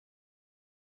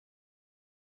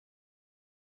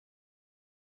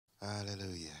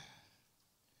Hallelujah.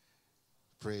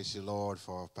 Praise you, Lord,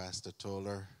 for Pastor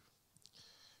Toller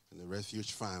and the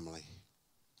Refuge family.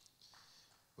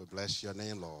 We bless your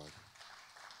name, Lord.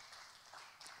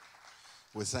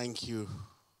 We thank you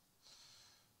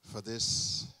for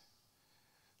this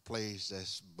place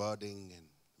that's budding and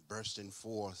bursting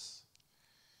forth,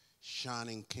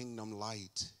 shining kingdom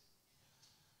light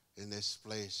in this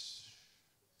place,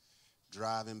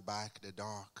 driving back the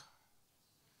dark,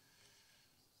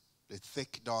 the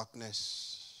thick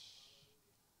darkness,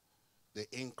 the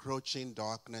encroaching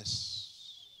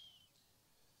darkness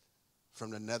from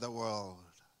the netherworld.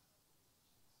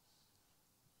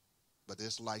 But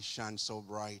this light shines so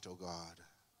bright, oh God,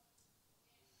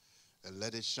 and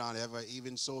let it shine ever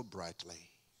even so brightly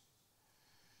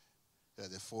that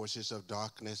the forces of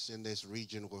darkness in this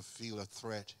region will feel a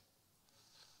threat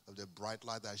of the bright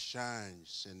light that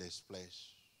shines in this place,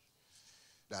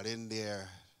 that in their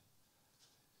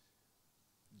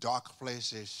dark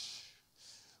places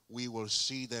we will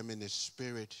see them in the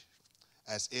spirit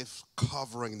as if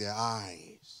covering their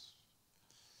eyes,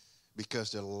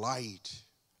 because the light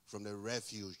from the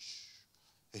refuge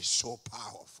is so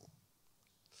powerful.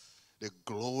 The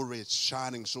glory is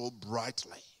shining so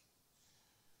brightly.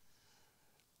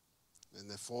 And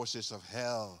the forces of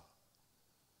hell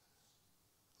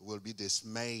will be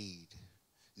dismayed.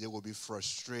 They will be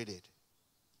frustrated.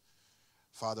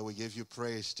 Father, we give you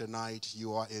praise tonight.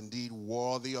 You are indeed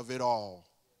worthy of it all.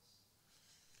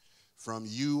 From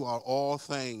you are all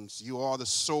things. You are the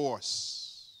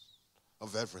source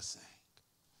of everything.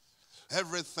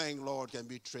 Everything, Lord, can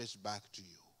be traced back to you.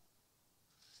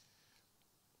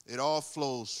 It all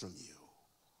flows from you.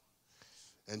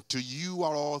 And to you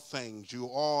are all things. You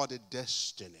are the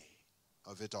destiny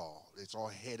of it all. It's all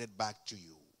headed back to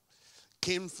you.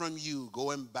 Came from you,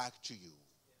 going back to you.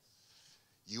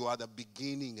 You are the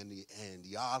beginning and the end,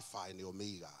 the Alpha and the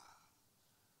Omega.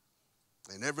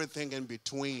 And everything in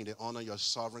between, they honor your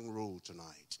sovereign rule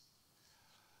tonight.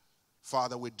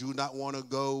 Father, we do not want to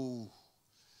go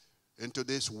into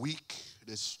this week,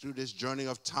 through this journey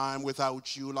of time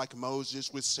without you. Like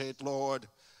Moses, we said, Lord,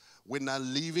 we're not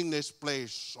leaving this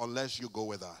place unless you go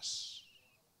with us.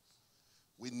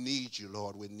 We need you,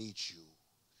 Lord. We need you.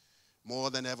 More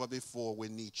than ever before, we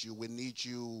need you. We need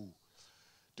you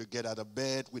to get out of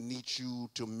bed. We need you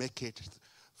to make it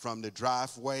from the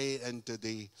driveway into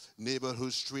the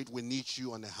neighborhood street. We need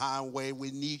you on the highway.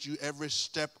 We need you every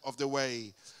step of the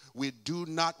way. We do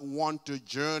not want to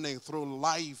journey through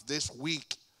life this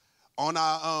week on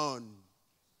our own.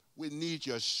 We need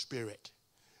your spirit.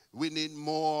 We need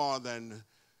more than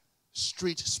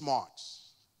street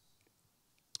smarts.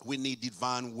 We need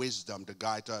divine wisdom to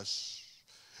guide us.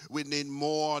 We need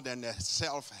more than the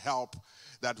self-help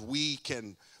that we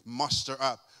can muster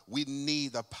up. We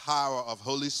need the power of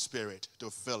Holy Spirit to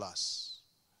fill us.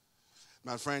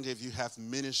 My friend, if you have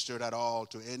ministered at all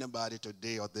to anybody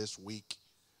today or this week,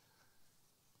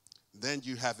 then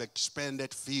you have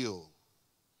expanded field.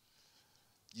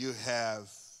 You have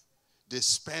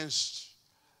dispensed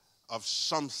of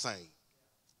something.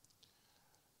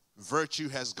 Virtue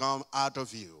has gone out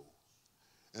of you.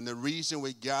 And the reason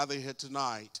we gather here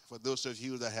tonight, for those of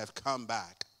you that have come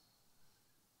back,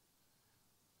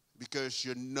 because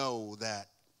you know that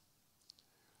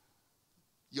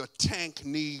your tank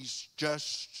needs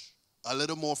just a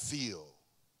little more fuel.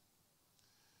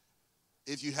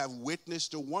 If you have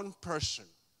witnessed to one person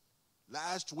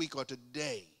last week or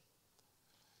today,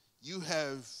 you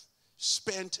have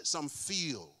spent some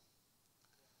fuel.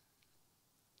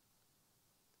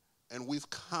 And we've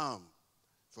come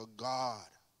for God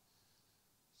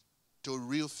to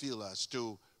refill us,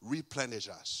 to replenish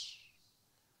us,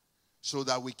 so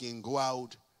that we can go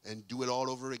out and do it all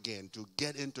over again, to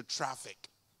get into traffic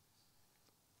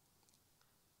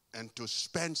and to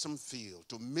spend some fuel,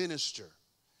 to minister,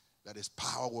 that his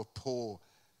power will pour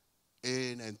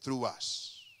in and through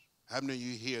us. How many of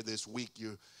you here this week,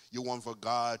 you want for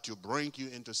God to bring you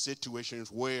into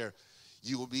situations where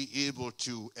you will be able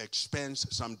to expense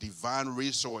some divine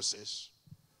resources?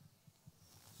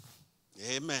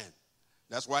 Amen.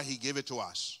 That's why he gave it to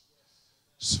us,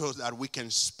 so that we can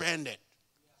spend it,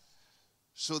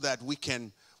 so that we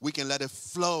can let it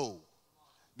flow,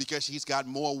 because he's got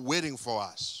more waiting for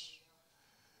us.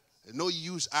 There's no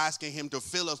use asking him to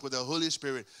fill us with the Holy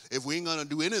Spirit if we ain't going to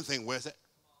do anything with it.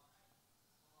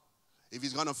 If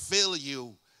he's going to fill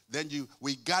you, then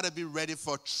we got to be ready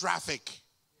for traffic.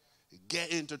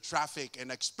 Get into traffic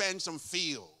and expend some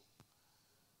fuel.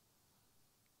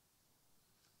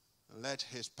 Let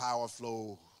his power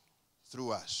flow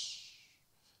through us.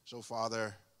 So,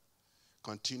 Father,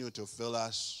 continue to fill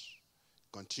us.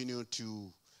 Continue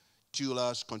to tune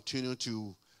us, continue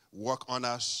to work on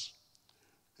us.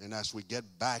 And as we get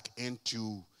back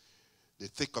into the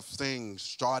thick of things,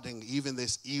 starting even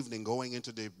this evening, going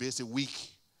into the busy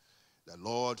week, that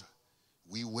Lord,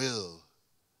 we will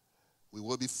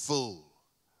be full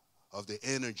of the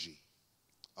energy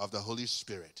of the Holy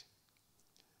Spirit.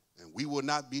 And we will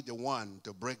not be the one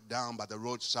to break down by the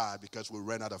roadside because we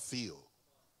ran out of fuel.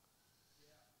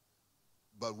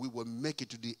 But we will make it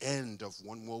to the end of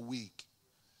one more week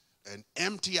and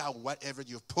empty out whatever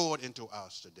you've poured into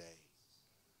us today.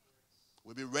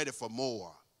 We'll be ready for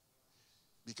more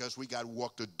because we got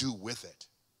work to do with it.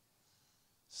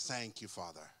 Thank you,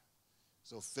 Father.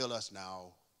 So fill us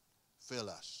now. Fill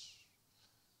us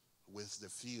with the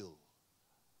fuel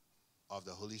of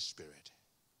the Holy Spirit.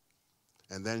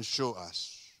 And then show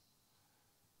us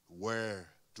where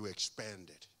to expand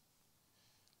it.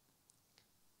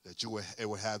 That it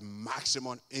will have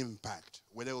maximum impact,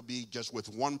 whether it will be just with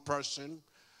one person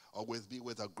or be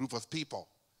with a group of people.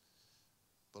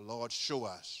 But Lord, show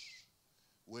us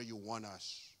where you want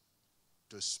us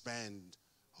to spend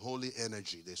holy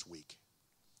energy this week.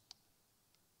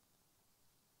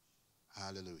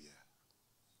 Hallelujah.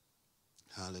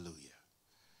 Hallelujah.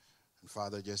 And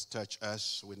Father, just touch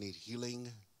us. We need healing.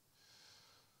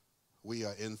 We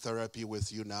are in therapy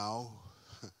with you now.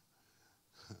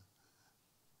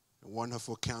 A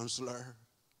wonderful counselor.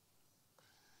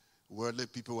 Worldly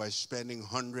people are spending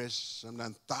hundreds,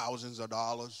 sometimes thousands of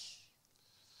dollars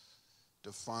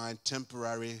to find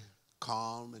temporary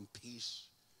calm and peace.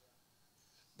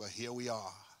 But here we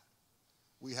are.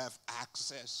 We have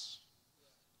access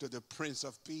to the Prince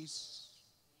of Peace.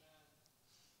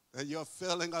 And you're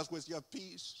filling us with your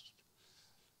peace.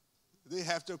 They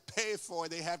have to pay for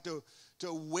it. They have to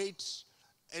wait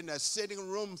in a sitting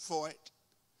room for it.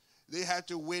 They have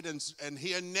to wait and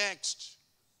hear next.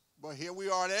 But here we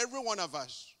are, every one of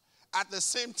us, at the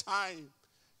same time,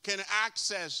 can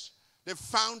access the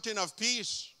fountain of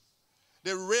peace,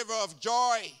 the river of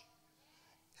joy.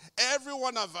 Every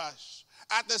one of us,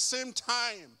 at the same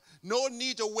time, no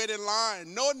need to wait in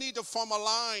line, no need to form a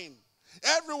line.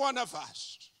 Every one of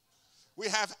us, we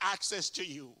have access to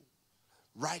you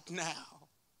right now.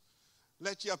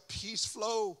 Let your peace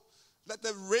flow. Let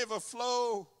the river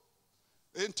flow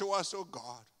into us, oh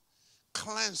God.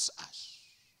 Cleanse us.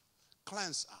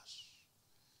 Cleanse us.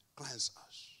 Cleanse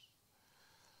us.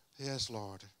 Yes,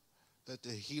 Lord. Let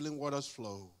the healing waters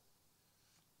flow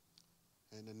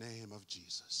in the name of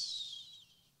Jesus.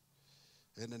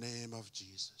 In the name of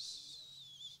Jesus.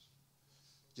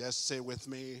 Just say with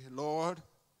me, Lord,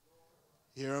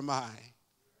 here am I.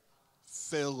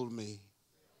 Fill me.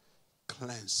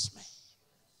 Cleanse me.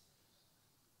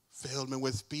 Fill me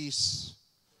with peace.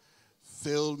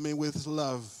 Fill me with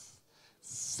love.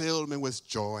 Fill me with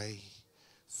joy.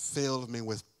 Fill me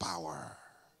with power.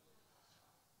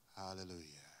 Hallelujah.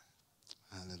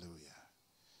 Hallelujah.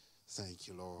 Thank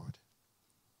you, Lord.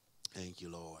 Thank you,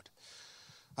 Lord.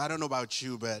 I don't know about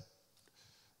you, but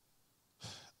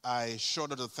I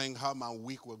shudder to think how my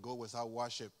week will go without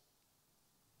worship.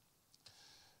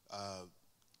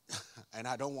 And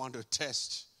I don't want to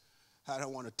test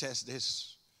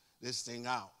this thing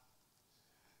out.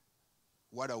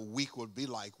 What a week would be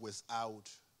like without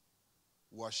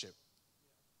worship.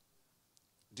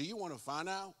 Do you want to find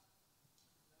out?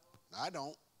 I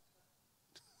don't.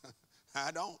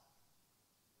 I don't.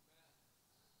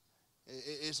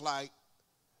 It's like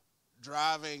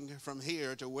driving from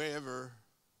here to wherever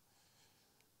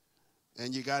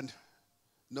and you got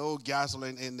no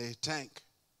gasoline in the tank.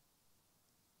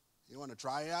 You want to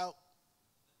try it out?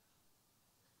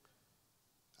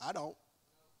 I don't.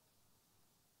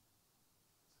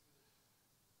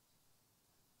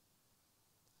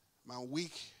 My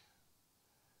week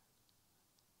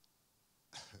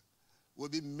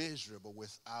would be miserable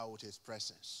without his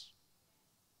presence.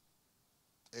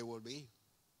 It would be.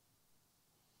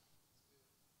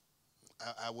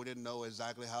 I wouldn't know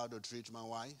exactly how to treat my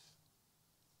wife.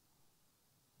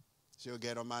 She'll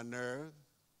get on my nerve.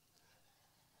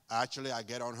 Actually, I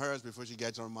get on hers before she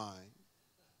gets on mine.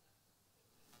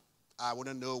 I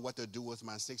wouldn't know what to do with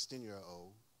my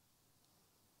 16-year-old.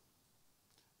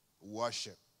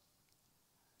 Worship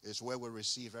is where we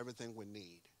receive everything we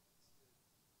need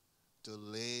to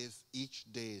live each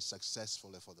day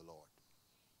successfully for the Lord.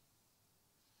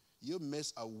 You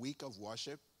miss a week of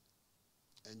worship,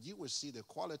 and you will see the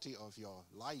quality of your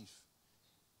life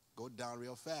go down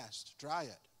real fast. Try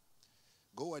it.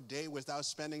 Go a day without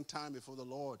spending time before the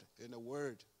Lord in the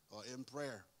Word or in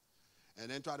prayer. And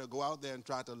then try to go out there and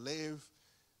try to live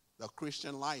the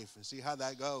Christian life and see how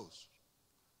that goes.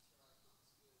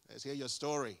 Let's hear your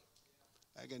story.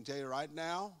 I can tell you right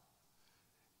now,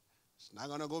 It's not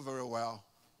going to go very well.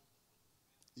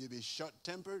 You'll be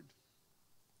short-tempered.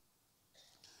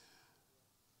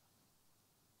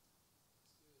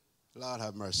 Lord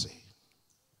have mercy.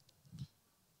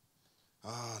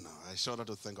 Oh, no, I shudder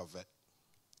to think of it.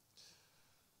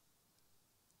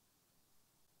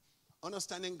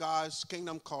 Understanding God's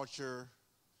kingdom culture,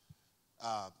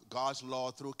 God's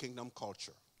law through kingdom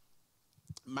culture.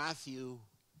 Matthew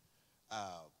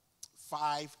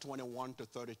 5:21 to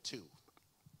 32.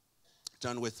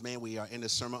 Turn with me. We are in the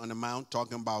Sermon on the Mount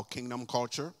talking about kingdom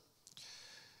culture.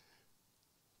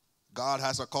 God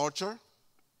has a culture.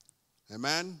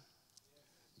 Amen.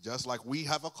 Just like we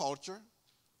have a culture.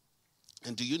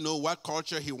 And do you know what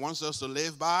culture he wants us to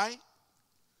live by?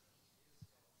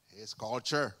 His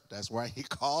culture. That's why he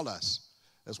called us.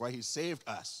 That's why he saved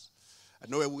us. I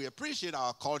know we appreciate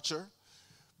our culture,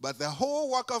 but the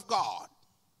whole work of God,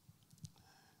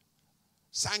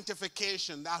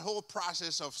 sanctification, that whole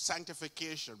process of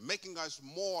sanctification, making us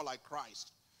more like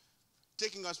Christ,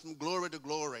 taking us from glory to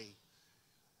glory.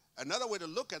 Another way to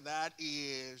look at that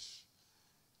is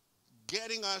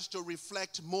getting us to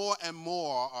reflect more and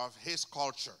more of his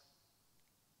culture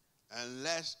and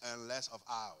less of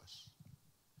ours.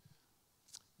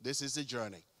 This is the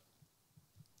journey.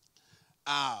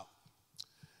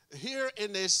 Here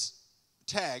in this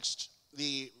text,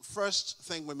 the first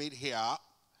thing we meet here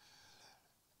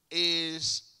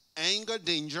is anger,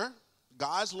 danger.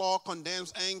 God's law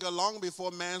condemns anger long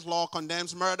before man's law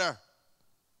condemns murder.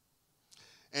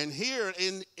 And here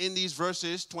in these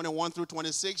verses 21 through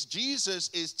 26, Jesus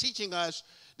is teaching us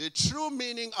the true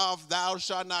meaning of thou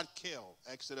shalt not kill.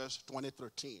 Exodus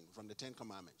 20:13 from the Ten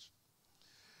Commandments.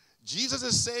 Jesus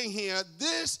is saying here,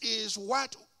 this is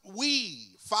what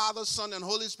we, Father, Son, and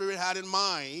Holy Spirit had in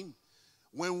mind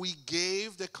when we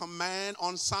gave the command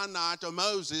on Sinai to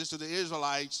Moses, to the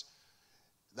Israelites,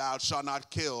 thou shalt not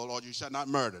kill or you shall not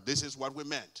murder. This is what we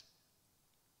meant.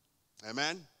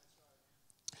 Amen?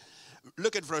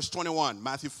 Look at verse 21,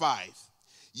 Matthew 5.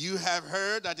 You have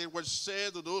heard that it was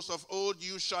said to those of old,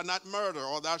 you shall not murder,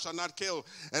 or thou shalt not kill.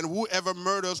 And whoever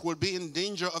murders will be in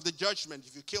danger of the judgment.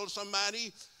 If you kill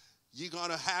somebody, you're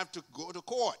going to have to go to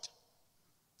court.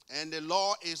 And the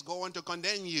law is going to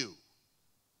condemn you.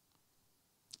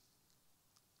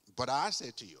 But I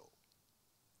say to you,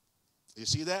 you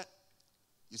see that?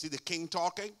 You see the king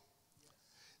talking?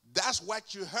 That's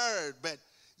what you heard, but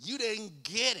you didn't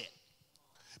get it.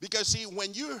 Because, see,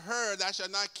 when you heard, thou shalt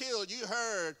not kill, you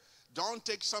heard, don't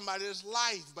take somebody's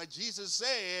life. But Jesus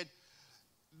said,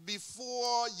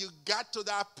 before you got to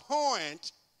that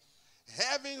point,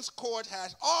 heaven's court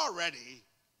has already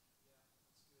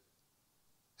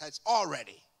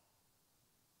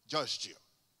judged you.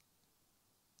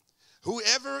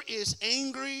 Whoever is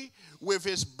angry with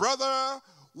his brother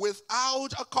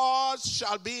without a cause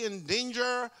shall be in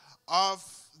danger of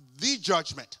the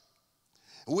judgment.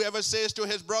 Whoever says to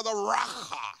his brother,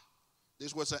 Racha,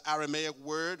 this was an Aramaic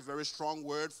word, very strong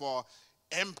word for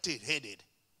empty-headed,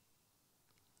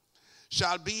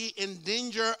 shall be in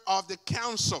danger of the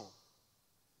council.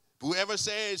 Whoever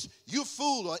says, you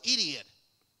fool or idiot,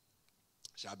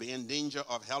 shall be in danger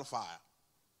of hellfire.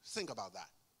 Think about that.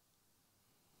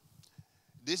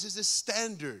 This is the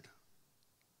standard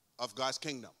of God's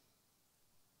kingdom.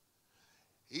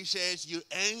 He says, you're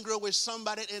angry with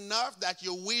somebody enough that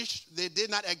you wish they did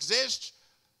not exist.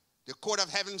 The court of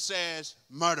heaven says,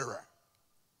 murderer.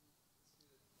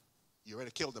 You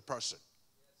already killed the person.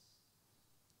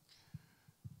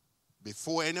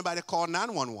 Before anybody called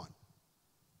 911.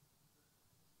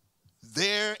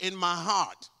 There in my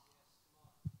heart.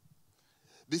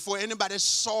 Before anybody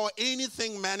saw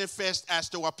anything manifest as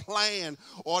to a plan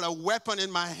or a weapon in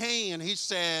my hand, he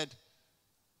said,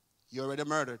 you already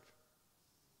murdered.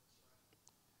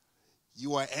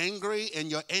 You are angry,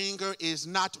 and your anger is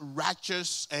not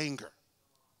righteous anger.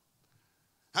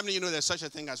 How many of you know there's such a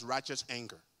thing as righteous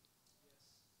anger?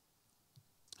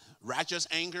 Righteous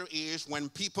anger is when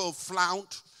people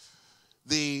flout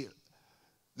the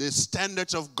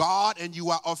standards of God, and you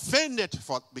are offended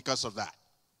because of that.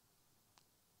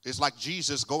 It's like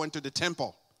Jesus going to the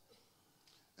temple,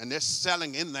 and they're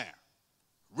selling in there,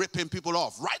 ripping people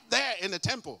off right there in the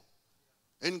temple,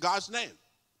 in God's name.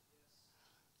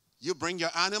 You bring your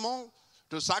animal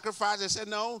to sacrifice. They said,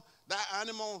 no, that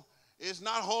animal is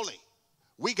not holy.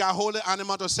 We got holy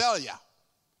animal to sell you.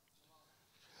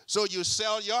 So you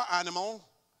sell your animal.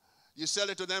 You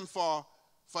sell it to them for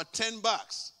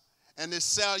 $10. And they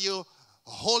sell you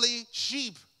holy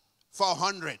sheep for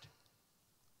 100.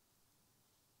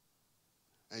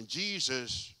 And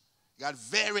Jesus got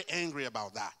very angry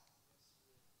about that.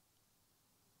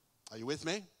 Are you with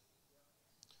me?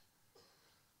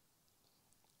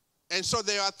 And so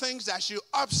there are things that should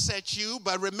upset you,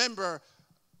 but remember,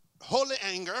 holy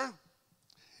anger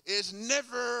is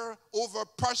never over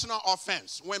personal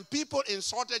offense. When people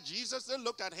insulted Jesus, they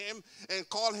looked at him and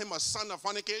called him a son of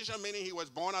fornication, meaning he was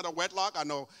born out of wedlock. I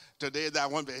know today that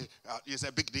one is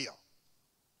a big deal.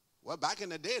 Well, back in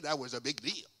the day, that was a big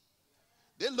deal.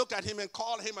 They looked at him and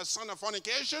called him a son of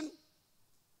fornication,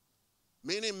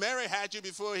 meaning Mary had you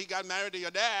before he got married to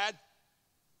your dad.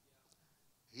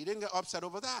 He didn't get upset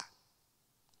over that.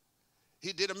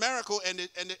 He did a miracle, and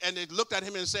they looked at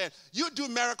him and said, you do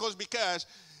miracles because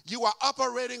you are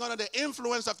operating under the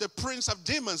influence of the prince of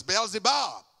demons,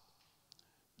 Beelzebub.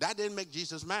 That didn't make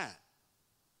Jesus mad,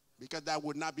 because that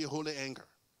would not be holy anger.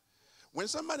 When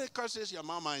somebody curses your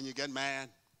mama and you get mad,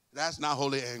 that's not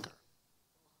holy anger.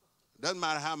 Doesn't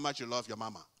matter how much you love your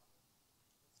mama.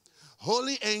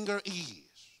 Holy anger is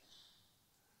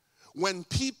when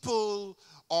people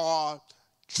are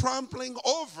trampling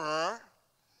over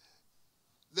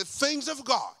the things of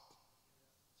God,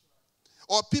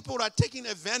 or people are taking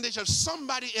advantage of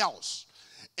somebody else,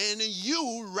 and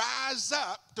you rise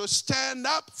up to stand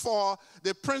up for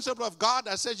the principle of God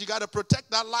that says you got to protect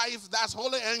that life. That's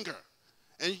holy anger.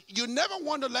 And you never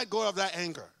want to let go of that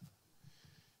anger.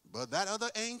 But that other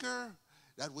anger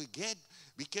that we get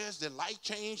because the light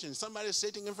changed and somebody's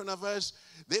sitting in front of us,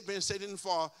 they've been sitting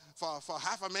for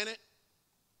half a minute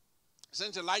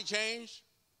since the light changed,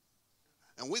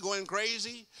 and we're going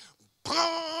crazy.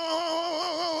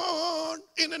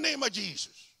 In the name of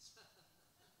Jesus.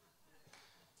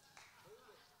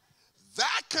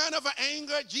 That kind of an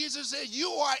anger, Jesus said, you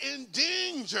are in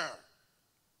danger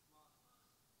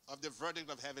of the verdict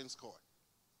of heaven's court.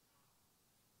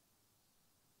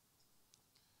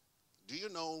 Do you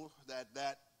know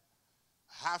that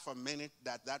half a minute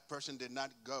that person did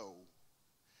not go,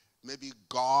 maybe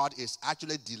God is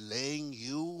actually delaying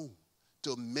you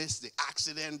to miss the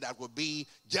accident that will be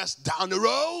just down the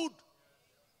road?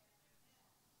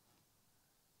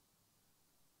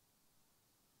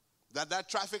 That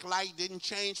traffic light didn't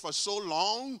change for so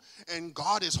long, and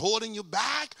God is holding you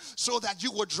back so that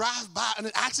you will drive by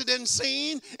an accident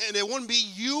scene and it won't be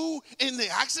you in the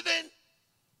accident.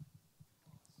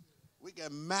 We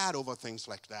get mad over things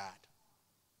like that.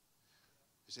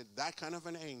 He said, that kind of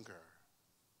an anger,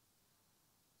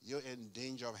 you're in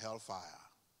danger of hellfire.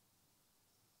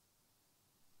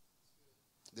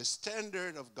 The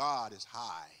standard of God is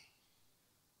high,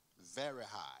 very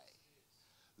high.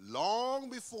 Long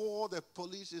before the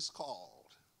police is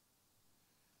called,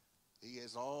 he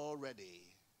has already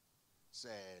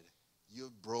said,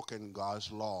 you've broken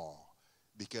God's law,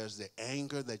 because the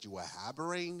anger that you are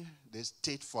harboring, this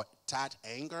tit-for-tat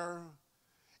anger,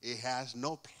 it has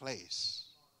no place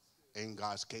in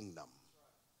God's kingdom.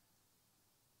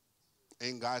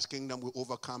 In God's kingdom, we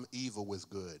overcome evil with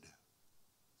good.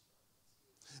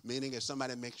 Meaning, if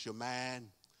somebody makes you mad,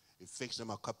 you fix them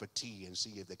a cup of tea and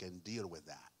see if they can deal with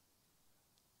that.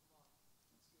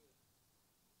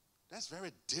 That's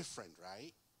very different,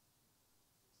 right?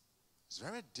 It's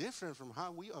very different from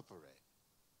how we operate.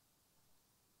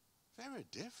 Very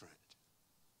different.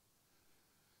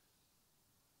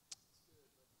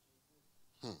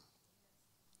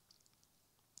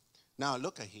 Now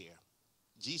look at here.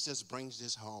 Jesus brings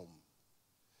this home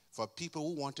for people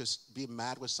who want to be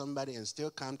mad with somebody and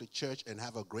still come to church and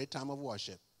have a great time of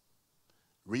worship.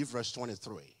 Read verse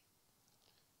 23.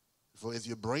 For if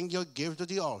you bring your gift to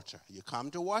the altar, you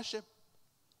come to worship,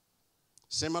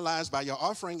 symbolized by your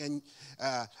offering, and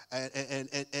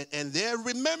there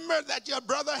remember that your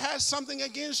brother has something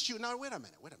against you. Now, wait a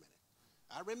minute.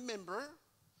 I remember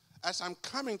as I'm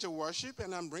coming to worship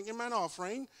and I'm bringing my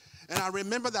offering, and I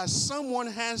remember that someone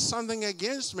has something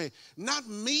against me. Not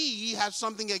me have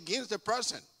something against the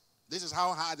person. This is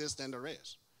how high this standard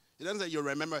is. It doesn't say you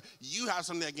remember you have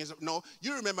something against them. No,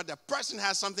 you remember the person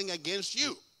has something against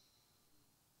you.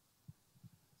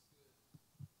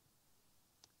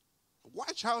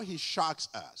 Watch how he shocks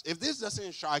us. If this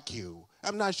doesn't shock you,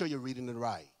 I'm not sure you're reading it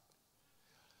right.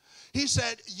 He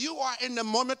said, you are in the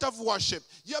moment of worship.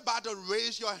 You're about to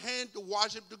raise your hand to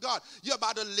worship to God. You're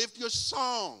about to lift your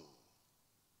song.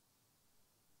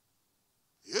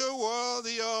 You're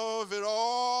worthy of it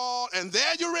all. And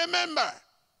there you remember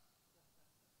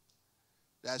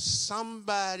that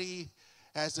somebody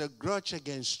has a grudge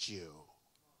against you.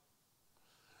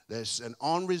 There's an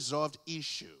unresolved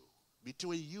issue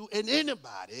between you and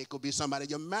anybody. It could be somebody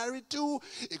you're married to.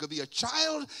 It could be a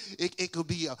child. It could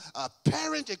be a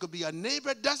parent. It could be a neighbor.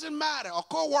 It doesn't matter. A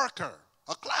co-worker,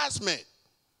 a classmate.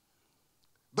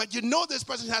 But you know this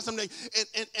person has something.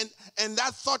 And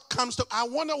that thought comes to, I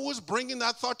wonder who's bringing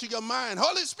that thought to your mind.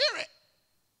 Holy Spirit.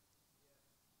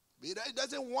 He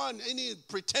doesn't want any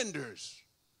pretenders.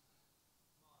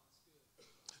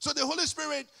 So the Holy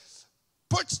Spirit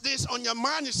puts this on your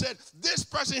mind. He said, this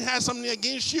person has something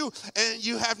against you, and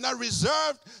you have not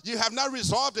resolved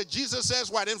it. Jesus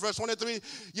says what in verse 23?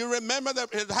 You remember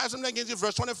that it has something against you.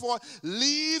 Verse 24,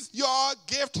 leave your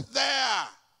gift there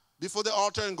before the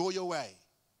altar and go your way.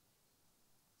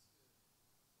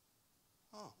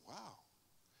 Oh, wow.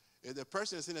 If the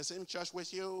person is in the same church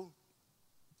with you,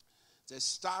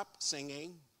 just stop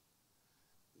singing,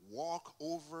 walk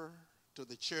over to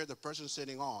the chair the person's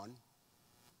sitting on,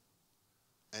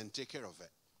 and take care of it.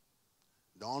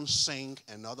 Don't sing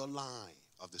another line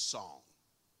of the song.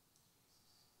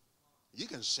 You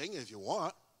can sing if you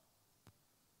want,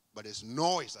 but it's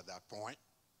noise at that point.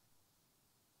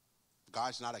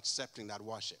 God's not accepting that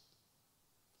worship.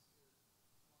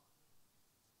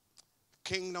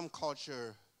 Kingdom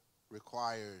culture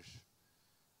requires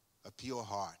a pure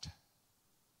heart.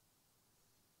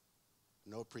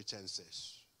 No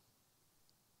pretenses.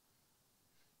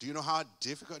 Do you know how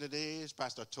difficult it is,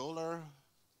 Pastor told her,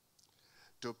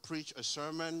 to preach a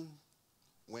sermon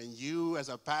when you as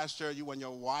a pastor, you and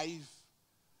your wife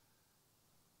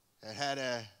had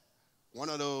one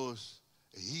of those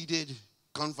heated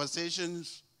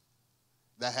conversations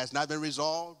that has not been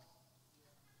resolved?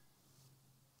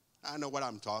 I know what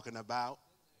I'm talking about.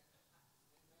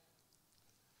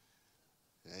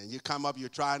 And you come up, you're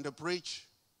trying to preach.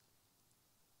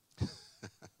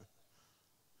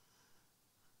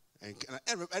 And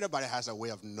everybody has a way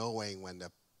of knowing when the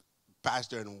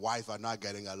pastor and wife are not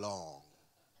getting along.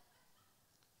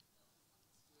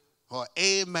 Or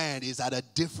amen is at a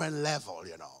different level,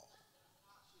 you know.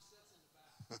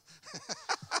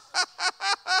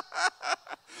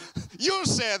 You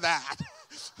say that.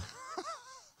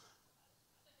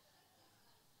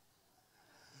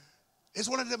 It's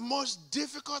one of the most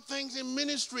difficult things in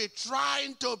ministry,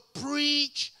 trying to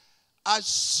preach a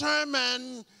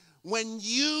sermon when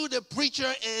you, the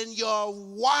preacher, and your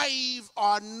wife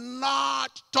are not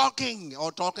talking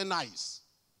or talking nice.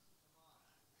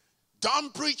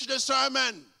 Don't preach the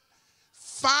sermon.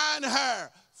 Find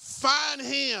her, find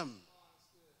him,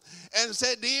 and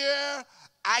say, dear,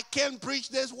 I can't preach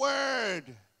this word.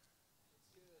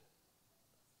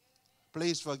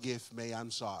 Please forgive me,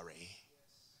 I'm sorry.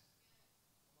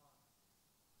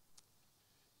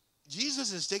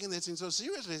 Jesus is taking this thing so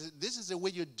seriously. This is the way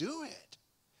you do it.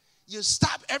 You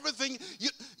stop everything.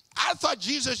 I thought,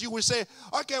 Jesus, you would say,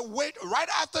 okay, wait, right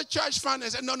after church fund. And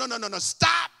say, no,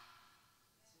 stop.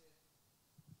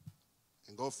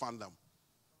 And go fund them.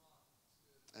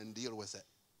 And deal with it.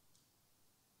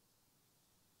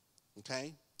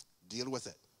 Okay? Deal with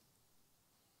it.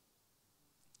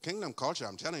 Kingdom culture,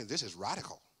 I'm telling you, this is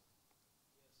radical.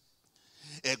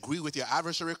 Agree with your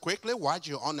adversary quickly while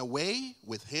you're on the way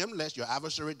with him, lest your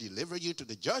adversary deliver you to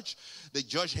the judge. The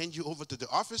judge hand you over to the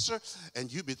officer,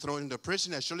 and you be thrown into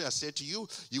prison. As surely I said to you,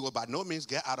 you will by no means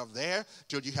get out of there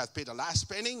till you have paid the last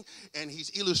penny. And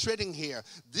he's illustrating here,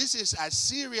 this is as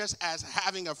serious as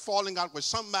having a falling out with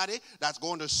somebody that's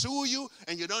going to sue you,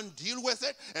 and you don't deal with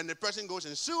it, and the person goes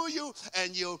and sue you,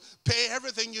 and you pay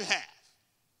everything you have.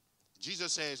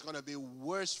 Jesus says it's going to be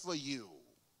worse for you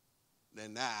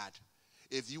than that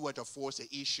if you were to force an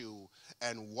issue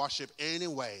and worship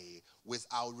anyway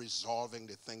without resolving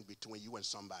the thing between you and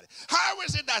somebody. How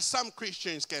is it that some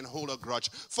Christians can hold a grudge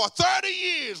for 30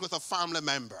 years with a family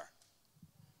member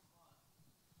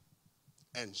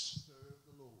and serve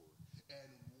the Lord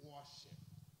and worship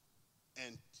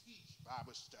and teach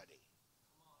Bible study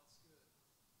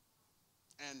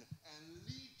and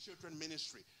lead children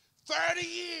ministry? 30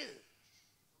 years.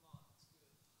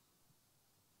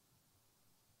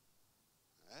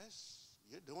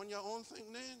 You're doing your own thing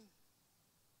then.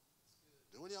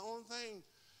 Doing your own thing.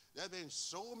 There have been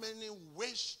so many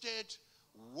wasted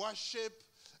worship,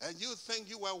 and you think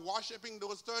you were worshiping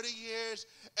those 30 years,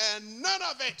 and none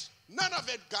of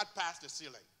it got past the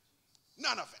ceiling.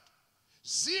 None of it.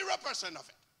 0% of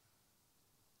it.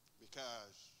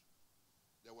 Because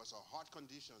there was a hard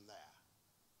condition there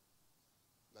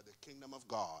that the kingdom of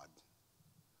God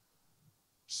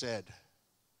said,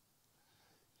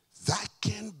 that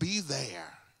can be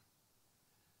there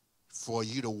for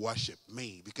you to worship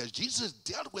me. Because Jesus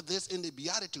dealt with this in the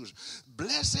Beatitudes.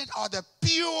 Blessed are the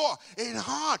pure in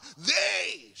heart.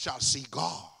 They shall see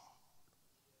God.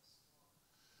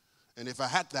 And if I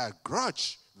had that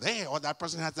grudge there, or that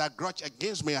person has that grudge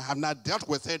against me, I have not dealt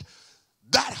with it,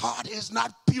 that heart is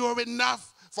not pure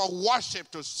enough for worship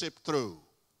to sip through.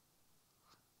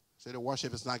 So the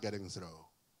worship is not getting through.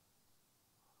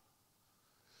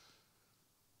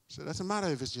 So it doesn't matter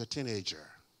if it's your teenager.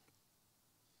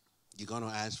 You're going to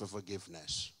ask for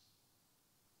forgiveness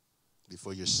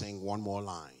before you sing one more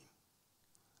line,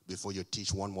 before you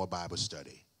teach one more Bible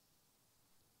study.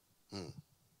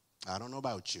 I don't know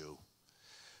about you,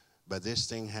 but this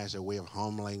thing has a way of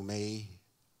humbling me.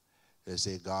 They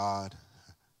say, God,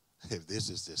 if this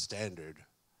is the standard,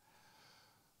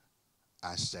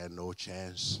 I stand no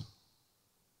chance.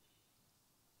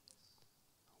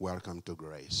 Welcome to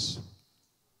grace.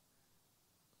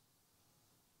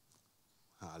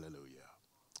 Hallelujah.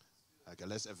 Okay,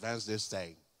 let's advance this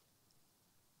thing.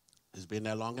 It's been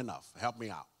there long enough. Help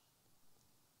me out.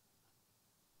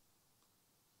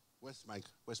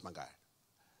 Where's my guy?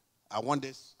 I want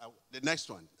this. The next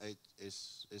one.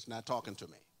 It's not talking to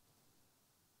me.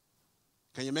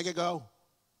 Can you make it go?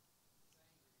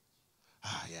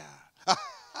 Yeah.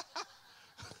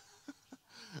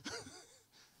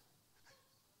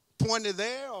 Point it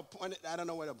there or point it? I don't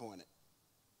know where to point it.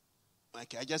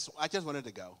 Okay, I just wanted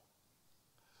to go.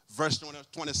 Verse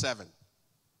 27.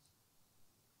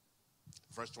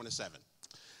 Verse 27.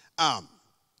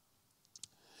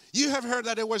 You have heard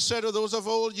that it was said to those of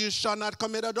old, you shall not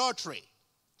commit adultery.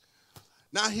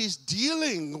 Now he's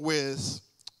dealing with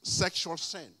sexual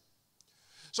sin.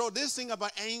 So this thing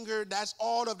about anger, that's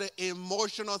all of the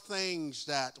emotional things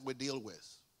that we deal with.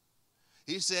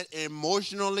 He said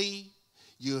emotionally,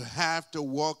 you have to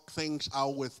work things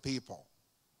out with people.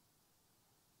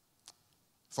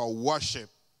 For worship,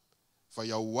 for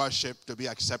your worship to be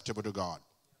acceptable to God.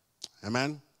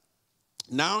 Amen?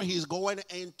 Now he's going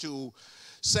into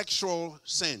sexual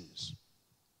sins.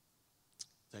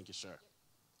 Thank you, sir.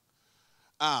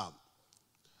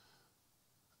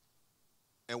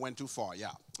 It went too far,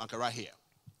 yeah. Okay, right here.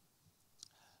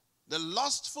 The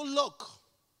lustful look.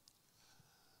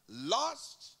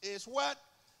 Lust is what?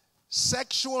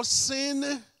 Sexual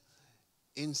sin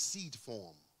in seed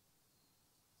form.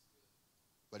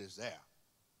 But it's there.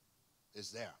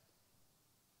 It's there.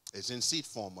 It's in seed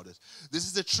form. This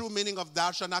is the true meaning of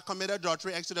thou shalt not commit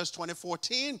adultery, Exodus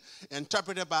 20:14,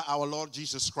 interpreted by our Lord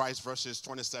Jesus Christ, verses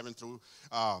 27 through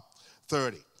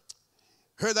 30.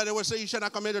 Heard that it would say you shall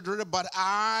not commit adultery, but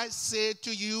I said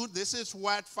to you, this is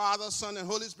what Father, Son, and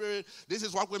Holy Spirit, this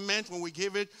is what we meant when we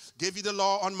gave you the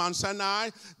law on Mount Sinai,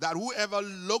 that whoever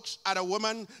looks at a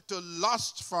woman to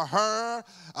lust for her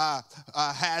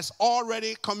has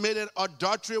already committed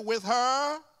adultery with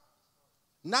her,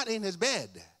 not in his bed,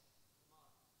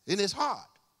 in his heart.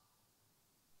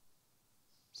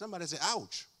 Somebody say,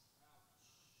 ouch.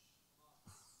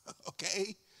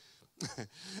 Okay.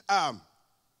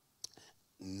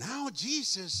 Now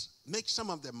Jesus makes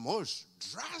some of the most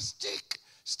drastic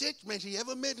statements he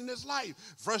ever made in his life.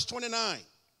 Verse 29.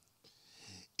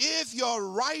 If your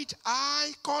right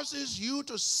eye causes you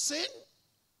to sin,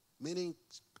 meaning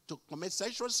to commit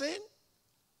sexual sin,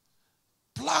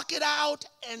 pluck it out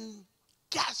and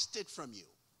cast it from you. You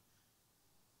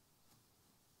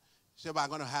say, but I'm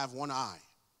going to have one eye.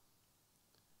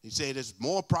 He said, it is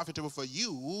more profitable for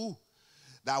you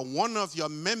that one of your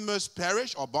members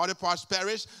perish or body parts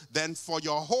perish than for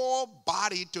your whole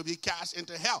body to be cast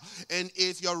into hell. And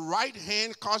if your right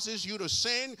hand causes you to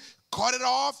sin, cut it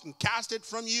off and cast it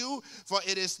from you, for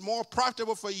it is more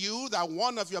profitable for you that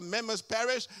one of your members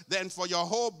perish than for your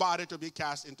whole body to be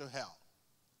cast into hell.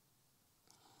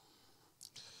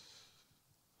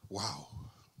 Wow.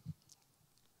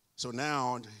 So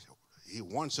now he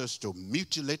wants us to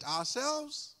mutilate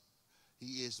ourselves.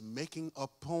 He is making a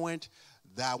point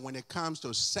that when it comes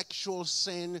to sexual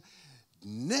sin,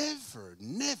 never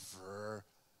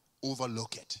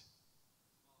overlook it.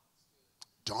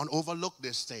 Don't overlook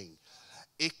this thing.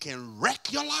 It can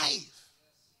wreck your life.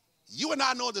 You and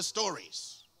I know the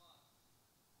stories.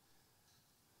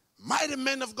 Mighty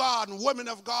men of God and women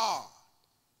of God.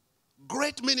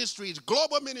 Great ministries,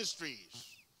 global ministries.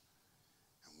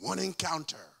 And one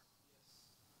encounter.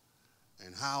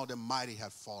 And how the mighty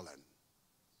have fallen.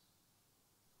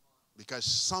 Because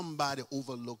somebody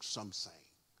overlooked something.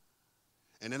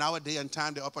 And in our day and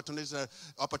time, the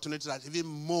opportunities are even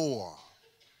more.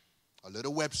 A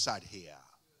little website here.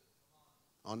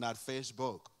 On that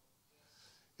Facebook.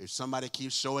 If somebody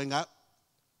keeps showing up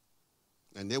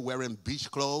and they're wearing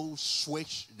beach clothes,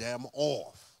 switch them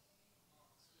off.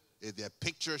 If their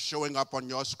picture showing up on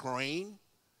your screen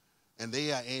and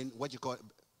they are in, what you call it,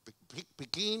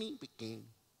 bikini?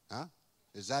 Huh?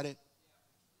 Is that it?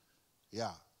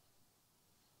 Yeah.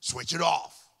 Switch it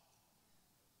off.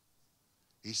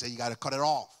 He said you got to cut it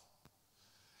off.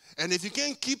 And if you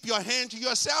can't keep your hand to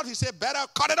yourself, he said better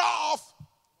cut it off.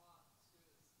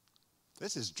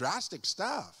 This is drastic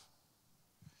stuff.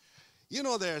 You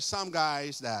know, there are some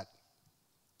guys that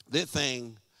they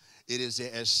think it is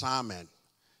their assignment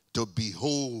to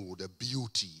behold the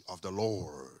beauty of the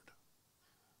Lord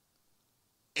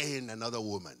in another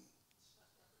woman.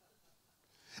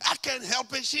 I can't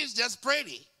help it. She's just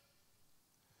pretty.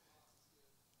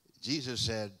 Jesus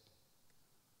said,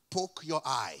 poke your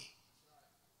eye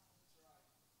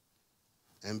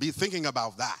and be thinking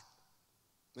about that.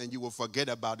 And you will forget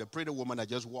about the pretty woman that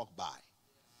just walked by.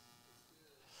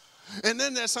 And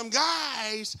then there's some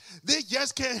guys, they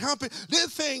just can't help it. They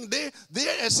think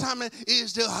their assignment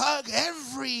is to hug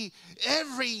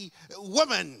every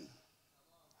woman.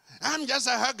 I'm just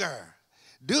a hugger.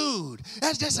 Dude,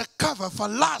 that's just a cover for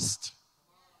lust.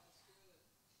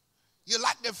 You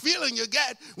like the feeling you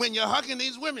get when you're hugging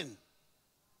these women.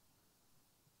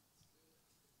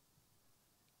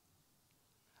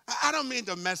 I don't mean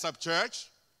to mess up church.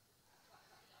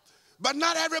 But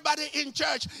not everybody in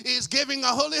church is giving a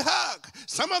holy hug.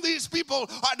 Some of these people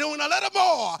are doing a little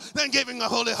more than giving a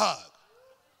holy hug.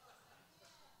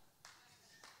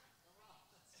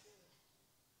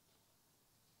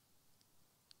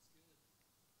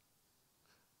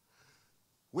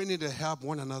 We need to help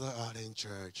one another out in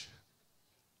church.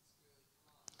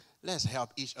 Let's help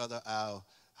each other out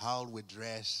how we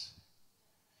dress.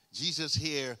 Jesus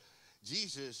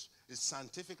is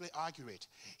scientifically accurate.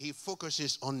 He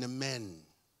focuses on the men.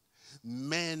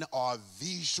 Men are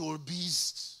visual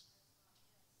beasts.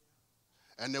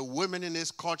 And the women in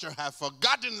this culture have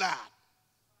forgotten that.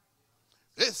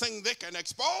 They think they can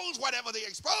expose whatever they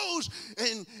expose,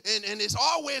 and it's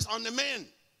always on the men.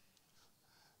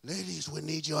 Ladies, we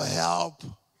need your help.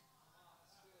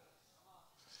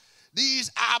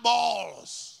 These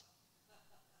eyeballs.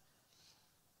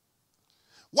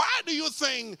 Why do you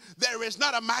think there is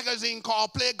not a magazine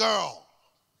called Playgirl?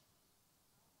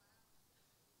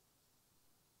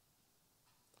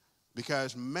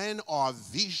 Because men are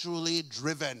visually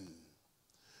driven.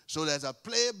 So there's a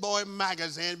Playboy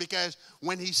magazine, because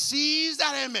when he sees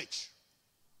that image,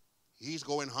 he's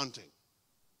going hunting.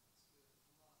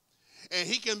 And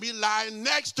he can be lying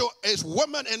next to his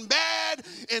woman in bed,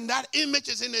 and that image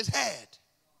is in his head.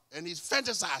 And he's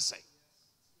fantasizing.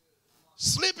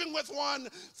 Sleeping with one,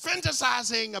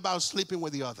 fantasizing about sleeping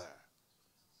with the other.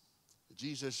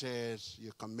 Jesus says,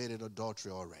 you committed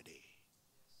adultery already.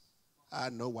 I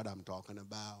know what I'm talking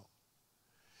about.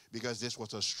 Because this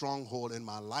was a stronghold in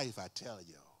my life, I tell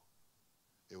you.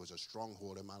 It was a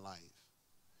stronghold in my life.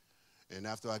 And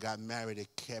after I got married,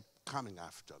 it kept coming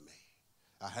after me.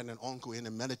 I had an uncle in the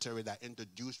military that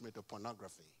introduced me to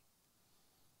pornography.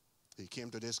 He came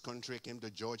to this country, came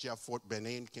to Georgia, Fort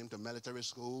Benning, came to military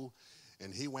school,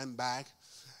 and he went back,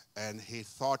 and he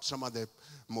thought some of the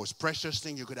most precious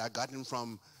thing you could have gotten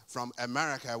from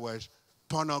America was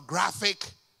pornographic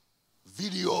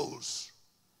videos.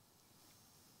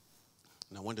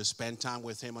 And I went to spend time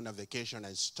with him on a vacation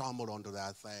and stumbled onto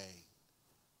that thing.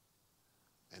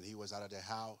 And he was out of the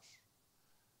house,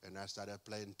 and I started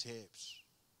playing tapes.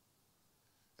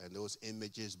 And those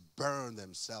images burned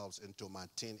themselves into my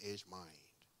teenage mind.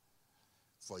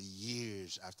 For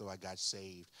years after I got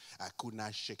saved, I could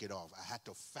not shake it off. I had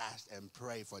to fast and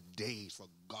pray for days for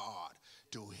God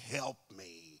to help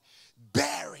me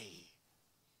bury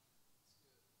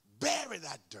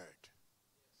that dirt.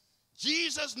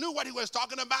 Jesus knew what he was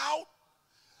talking about.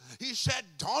 He said,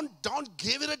 don't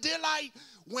give it a daylight.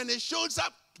 When it shows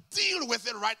up, deal with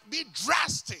it right. Be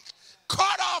drastic.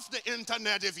 Cut off the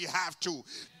internet if you have to.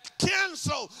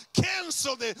 Cancel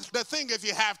the thing if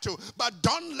you have to. But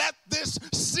don't let this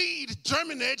seed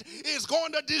germinate. It's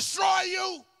going to destroy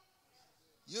you.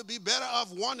 You'll be better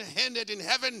off one-handed in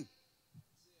heaven.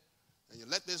 And you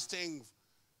let this thing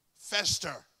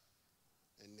fester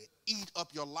and eat up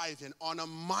your life and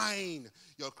undermine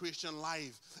your Christian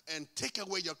life and take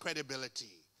away your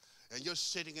credibility. And you're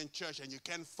sitting in church and you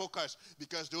can't focus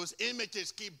because those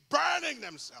images keep burning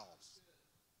themselves.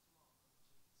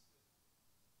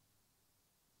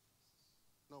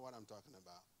 Know what I'm talking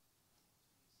about?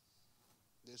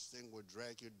 This thing will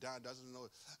drag you down. Doesn't know.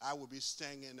 I will be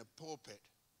staying in the pulpit,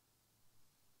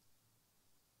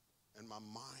 and my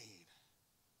mind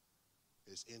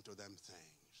is into them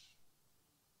things,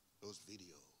 those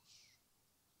videos.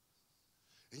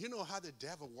 And you know how the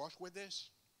devil works with this?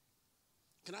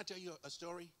 Can I tell you a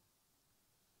story?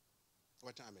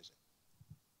 What time is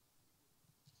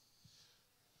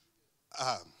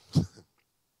it?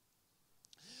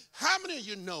 How many of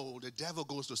you know the devil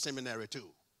goes to seminary too?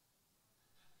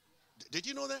 Did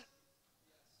you know that?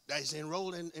 That he's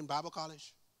enrolled in Bible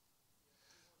college?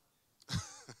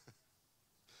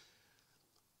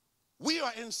 We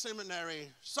are in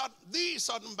seminary, the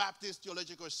Southern Baptist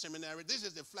Theological Seminary. This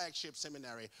is the flagship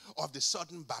seminary of the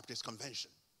Southern Baptist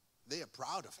Convention. They are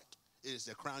proud of it. It is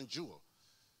the crown jewel,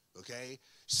 okay?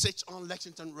 Sits on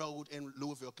Lexington Road in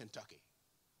Louisville, Kentucky.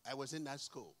 I was in that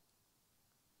school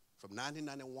from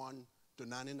 1991 to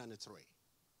 1993.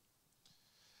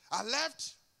 I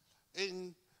left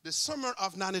in the summer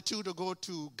of 92 to go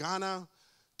to Ghana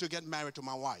to get married to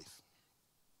my wife.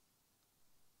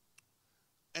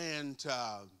 And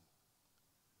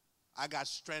I got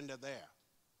stranded there.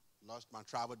 Lost my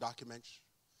travel documents.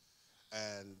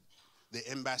 And the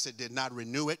embassy did not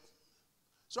renew it.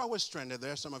 So I was stranded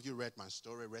there. Some of you read my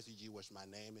story. Refuge was my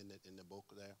name in the book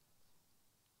there.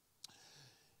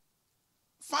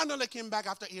 Finally came back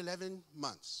after 11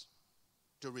 months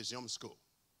to resume school.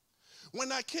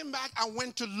 When I came back, I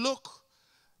went to look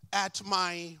at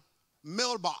my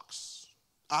mailbox.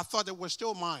 I thought it was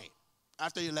still mine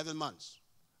after 11 months.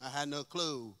 I had no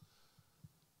clue.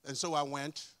 And so I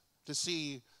went to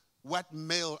see what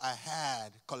mail I had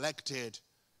collected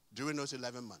during those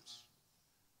 11 months.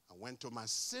 I went to my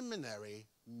seminary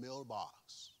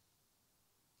mailbox.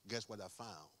 Guess what I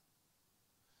found?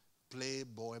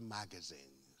 Playboy magazines.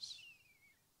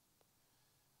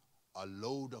 A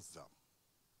load of them.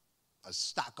 A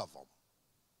stack of them.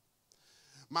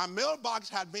 My mailbox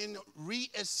had been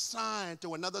reassigned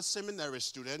to another seminary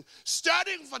student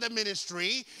studying for the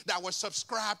ministry that was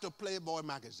subscribed to Playboy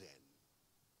magazine.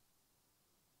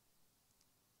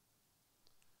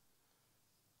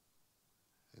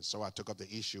 And so I took up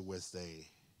the issue with the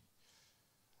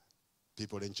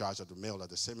people in charge of the mail at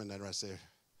the seminary. I said,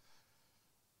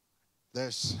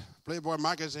 there's Playboy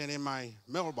magazine in my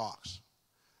mailbox.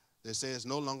 They say it's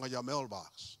no longer your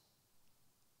mailbox.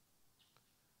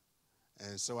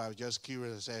 And so I was just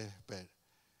curious to say, but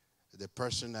the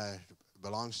person that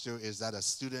belongs to, is that a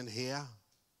student here?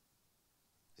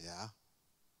 Yeah.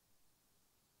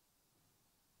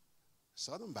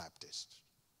 Southern Baptist,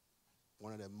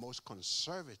 one of the most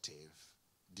conservative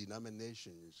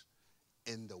denominations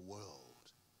in the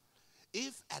world.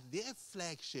 If at their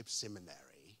flagship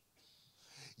seminary,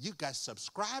 you got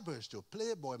subscribers to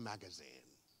Playboy magazine,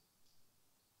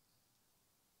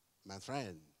 my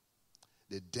friend,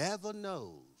 the devil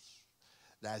knows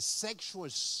that sexual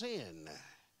sin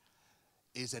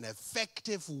is an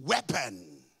effective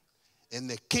weapon in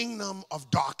the kingdom of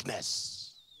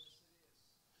darkness.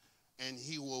 And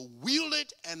he will wield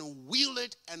it and wield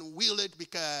it and wield it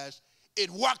because it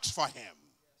works for him.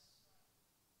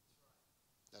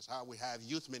 That's how we have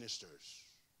youth ministers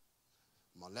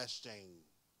molesting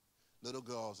little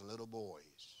girls and little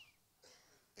boys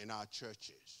in our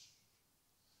churches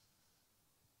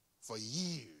for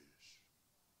years.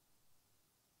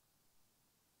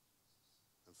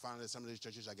 And finally, some of these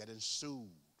churches are getting sued,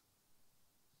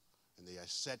 and they are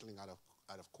settling out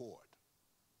of court.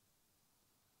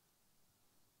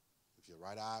 If your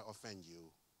right eye offend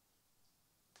you,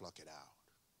 pluck it out.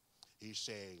 He's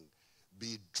saying,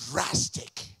 be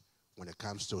drastic when it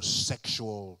comes to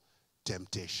sexual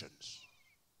temptations.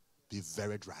 Be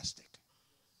very drastic.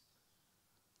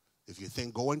 If you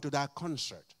think going to that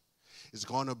concert is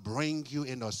going to bring you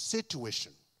in a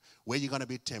situation where you're going to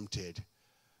be tempted,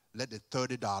 let the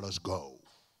 $30 go.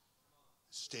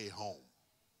 Stay home.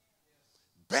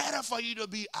 Better for you to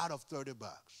be out of $30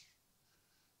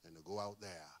 than to go out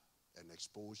there and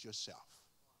expose yourself.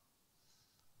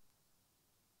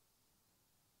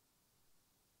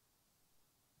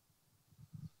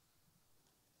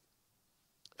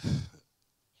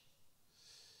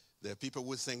 There are people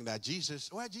who think that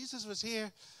Jesus was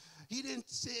here. He didn't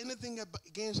say anything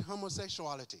against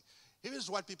homosexuality. Here's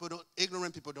what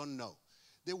ignorant people don't know.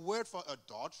 The word for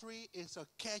adultery is a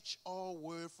catch-all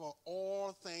word for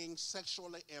all things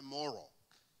sexually immoral.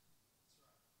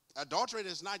 Adultery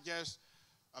is not just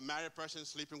a married person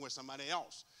sleeping with somebody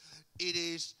else. It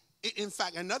is, in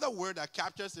fact, another word that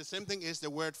captures the same thing is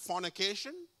the word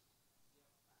fornication.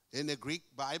 In the Greek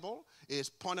Bible is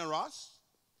porneros,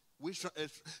 which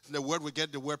is the word we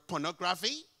get the word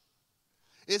pornography.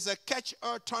 It's a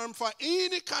catch-all term for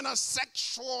any kind of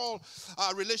sexual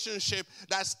relationship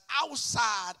that's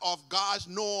outside of God's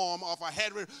norm of a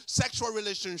heterosexual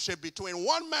relationship between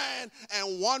one man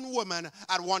and one woman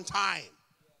at one time.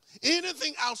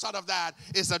 Anything outside of that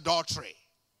is adultery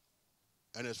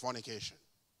and it's fornication.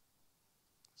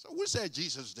 So we say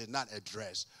Jesus did not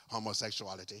address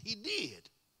homosexuality. He did.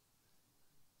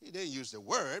 He didn't use the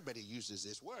word, but he uses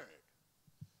this word.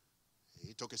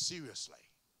 He took it seriously.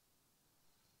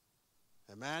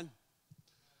 Amen?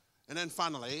 And then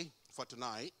finally, for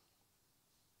tonight,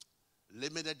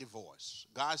 limited divorce.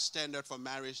 God's standard for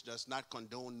marriage does not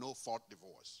condone no-fault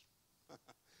divorce.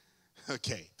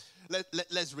 Okay,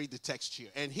 let's read the text here.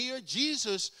 And here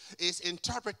Jesus is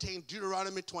interpreting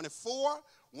Deuteronomy 24,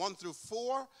 1 through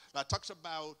 4 that talks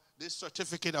about this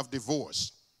certificate of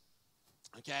divorce.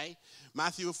 Okay?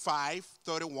 Matthew 5,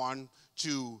 31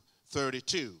 to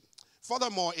 32.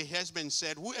 Furthermore, it has been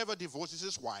said, whoever divorces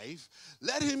his wife,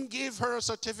 let him give her a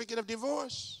certificate of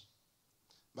divorce.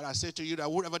 But I say to you that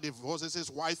whoever divorces his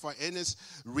wife for any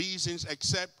reasons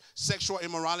except sexual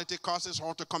immorality causes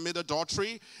her to commit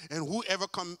adultery, and whoever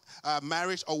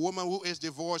marries a woman who is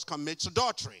divorced commits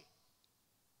adultery.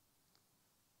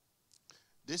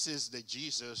 This is the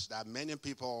Jesus that many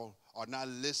people are not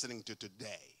listening to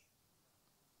today.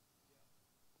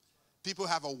 People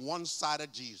have a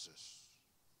one-sided Jesus.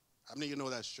 How many of you know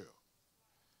that's true?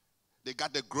 They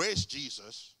got the grace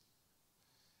Jesus,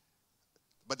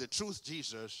 but the truth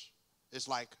Jesus is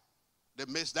like they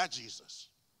miss that Jesus.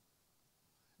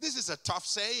 This is a tough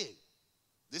saying.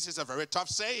 This is a very tough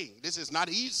saying. This is not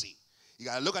easy. You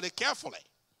got to look at it carefully.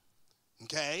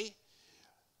 Okay?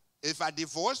 If I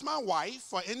divorce my wife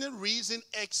for any reason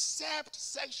except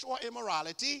sexual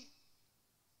immorality,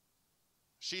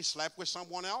 she slept with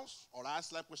someone else, or I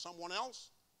slept with someone else,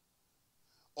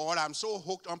 or I'm so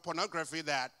hooked on pornography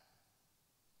that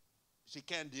she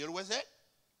can't deal with it,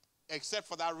 except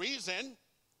for that reason.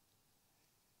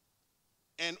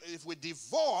 And if we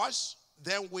divorce,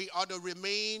 then we ought to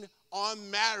remain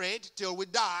unmarried till we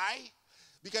die.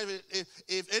 Because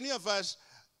if any of us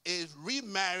is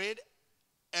remarried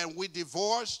and we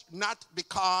divorced not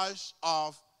because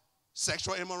of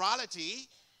sexual immorality,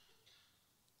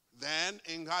 then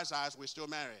in God's eyes we're still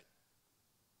married.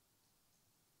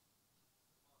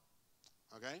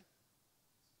 Okay?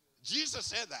 Jesus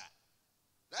said that.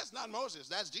 That's not Moses,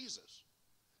 that's Jesus.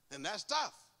 And that's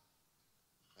tough.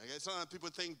 Okay? Some people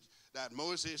think that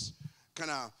Moses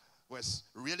kind of was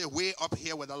really way up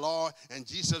here with the law and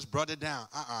Jesus brought it down.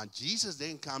 Jesus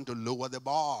didn't come to lower the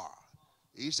bar.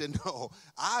 He said, no,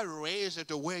 I raised it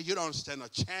to where you don't stand a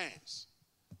chance.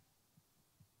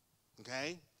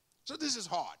 Okay? So this is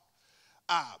hard.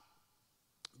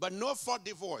 But no-fault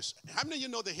divorce. How many of you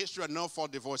know the history of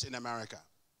no-fault divorce in America?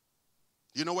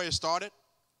 You know where it started?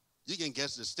 You can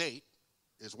guess the state.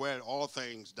 Is where all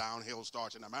things downhill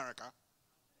starts in America.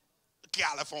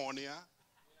 California.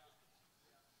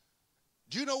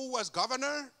 Do you know who was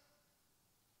governor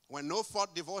when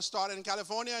no-fault divorce started in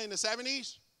California in the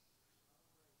 70s?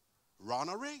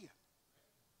 Ronald Reagan.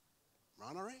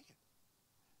 Ronald Reagan.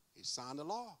 He signed the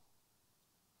law.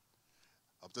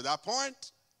 Up to that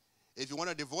point, if you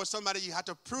want to divorce somebody, you have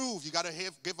to prove, you got to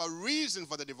give a reason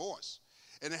for the divorce.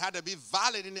 And it had to be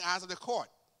valid in the eyes of the court.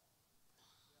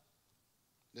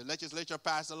 The legislature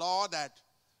passed a law that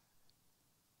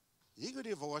you could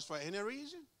divorce for any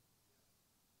reason.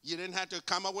 You didn't have to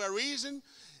come up with a reason.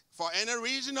 For any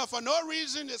reason or for no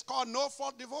reason, it's called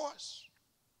no-fault divorce.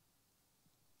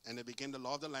 And it became the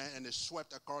law of the land, and it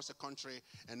swept across the country,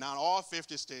 and now all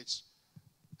 50 states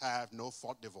have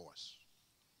no-fault divorce.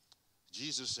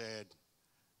 Jesus said,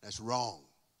 that's wrong.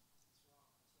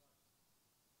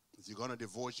 If you're going to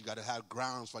divorce, you got to have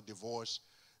grounds for divorce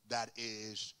that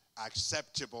is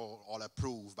acceptable or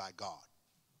approved by God.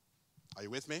 Are you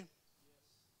with me? Yes.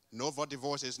 No-fault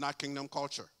divorce is not kingdom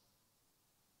culture.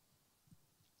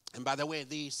 And by the way,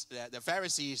 the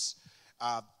Pharisees,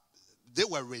 they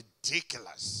were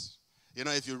ridiculous. You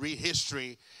know, if you read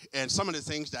history and some of the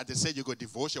things that they said you could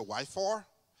divorce your wife for,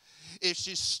 if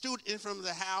she stood in front of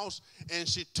the house and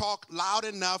she talked loud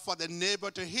enough for the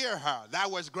neighbor to hear her, that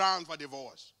was ground for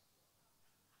divorce.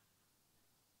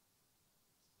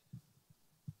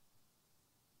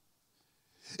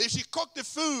 If she cooked the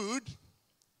food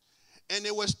and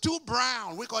it was too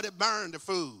brown, we call it burn the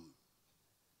food.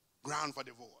 Ground for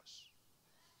divorce.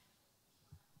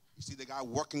 You see the guy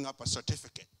working up a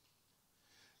certificate.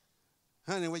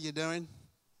 Honey, what you doing?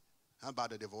 I'm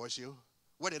about to divorce you.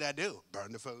 What did I do?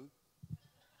 Burn the food.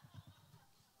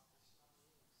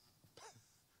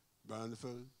 Burn the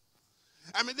food.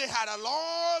 I mean, they had a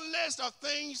long list of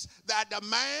things that the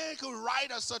man could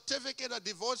write a certificate of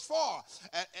divorce for.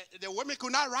 The women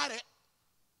could not write it.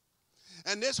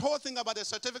 And this whole thing about the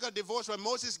certificate of divorce, when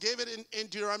Moses gave it in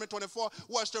Deuteronomy 24,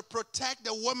 was to protect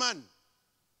the woman.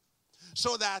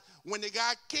 So that when the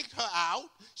guy kicked her out,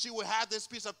 she would have this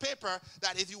piece of paper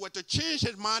that if you were to change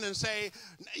his mind and say,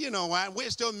 you know what, we're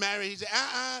still married, he said,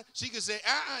 she could say,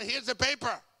 here's the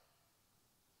paper.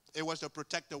 It was to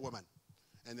protect the woman.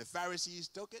 And the Pharisees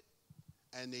took it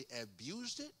and they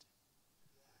abused it.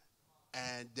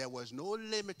 And there was no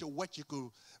limit to what you could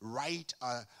write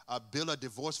a bill of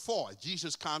divorce for.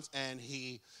 Jesus comes and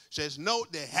he says, no,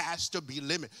 there has to be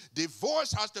limit.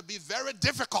 Divorce has to be very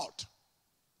difficult.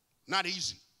 Not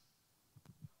easy.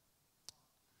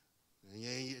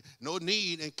 no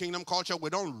need in kingdom culture. We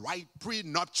don't write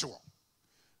prenuptial.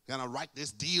 Gonna write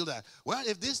this deal that, well,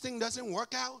 if this thing doesn't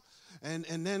work out, and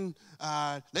then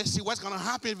let's see what's gonna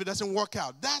happen if it doesn't work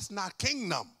out. That's not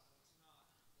kingdom.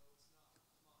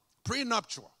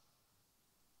 Prenuptial.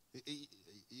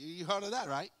 You heard of that,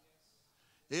 right?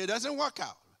 It doesn't work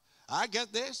out. I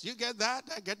get this, you get that,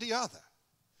 I get the other.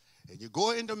 And you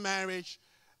go into marriage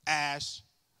as,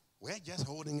 we're just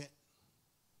holding it.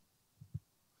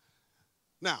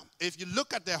 Now, if you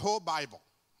look at the whole Bible,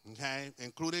 okay,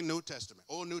 including New Testament,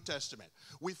 Old New Testament,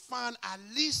 we find at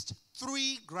least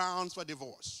 3 grounds for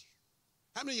divorce.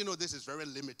 How many of you know this is very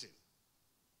limiting?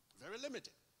 Very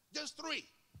limited. Just 3,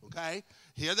 okay?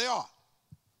 Here they are.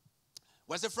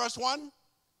 What's the first one?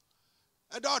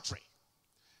 Adultery.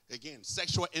 Again,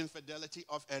 sexual infidelity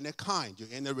of any kind.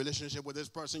 You're in a relationship with this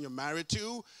person you're married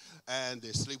to, and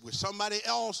they sleep with somebody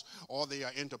else, or they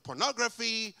are into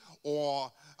pornography,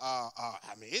 or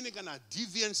any kind of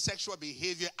deviant sexual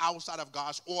behavior outside of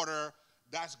God's order.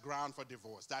 That's ground for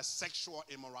divorce. That's sexual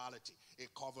immorality. It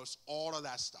covers all of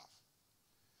that stuff.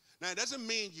 Now, it doesn't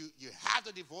mean you have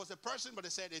to divorce a person, but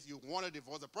it said if you want to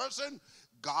divorce a person,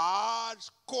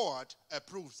 God's court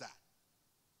approves that.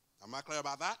 Am I clear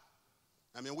about that?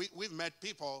 I mean, we've met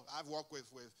people. I've worked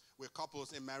with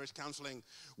couples in marriage counseling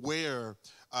where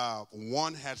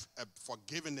one has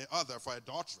forgiven the other for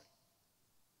adultery.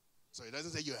 So it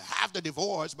doesn't say you have to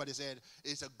divorce, but it said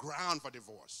it's a ground for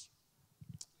divorce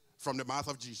from the mouth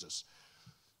of Jesus.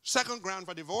 Second ground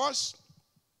for divorce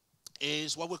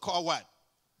is what we call what?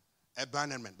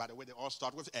 Abandonment. By the way, they all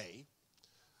start with A.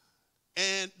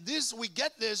 And we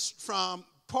get this from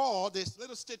Paul, this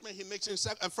little statement he makes in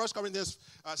 1 Corinthians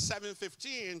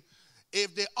 7:15,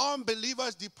 if the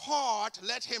unbelievers depart,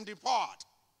 let him depart.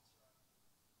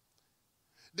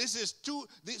 These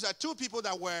are 2 people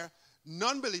that were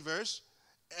non-believers,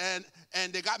 and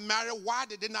they got married while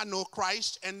they did not know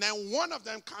Christ, and then one of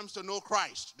them comes to know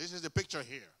Christ. This is the picture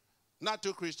here. Not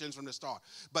 2 Christians from the start,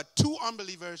 but 2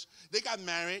 unbelievers. They got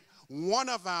married. One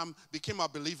of them became a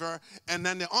believer, and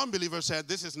then the unbeliever said,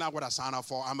 this is not what I signed up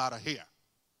for. I'm out of here.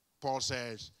 Paul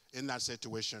says, in that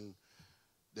situation,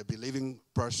 the believing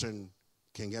person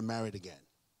can get married again.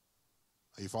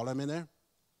 Are you following me there?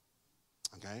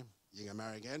 Okay, you get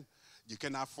married again. You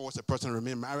cannot force a person to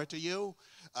remain married to you,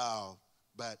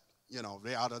 but,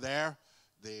 they're out of there.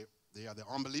 They are the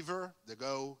unbeliever. They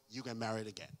go, you get married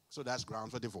again. So that's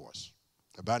ground for divorce.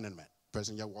 Abandonment.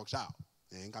 Person just walks out.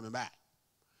 They ain't coming back.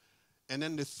 And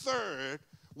then the third,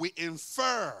 we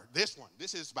infer this one.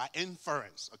 This is by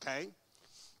inference, okay?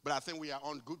 But I think we are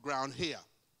on good ground here.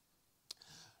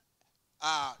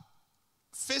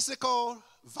 Physical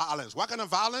violence. What kind of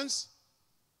violence?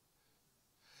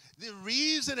 The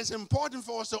reason it's important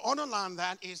for us to underline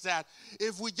that is that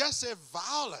if we just say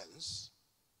violence,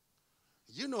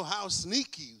 you know how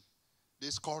sneaky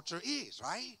this culture is,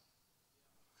 right?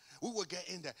 We will get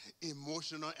into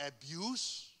emotional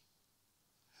abuse,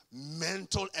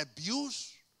 mental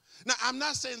abuse. Now, I'm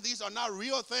not saying these are not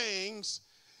real things,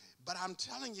 but I'm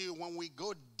telling you, when we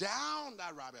go down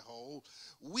that rabbit hole,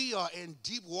 we are in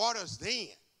deep waters then.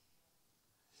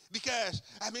 Because,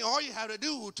 all you have to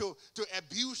do to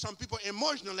abuse some people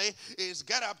emotionally is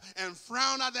get up and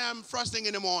frown at them first thing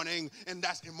in the morning, and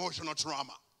that's emotional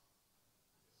trauma.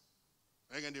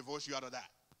 They're going to divorce you out of that.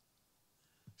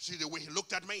 See the way he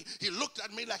looked at me? He looked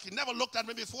at me like he never looked at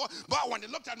me before, but when he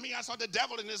looked at me, I saw the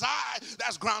devil in his eye.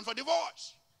 That's ground for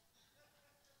divorce.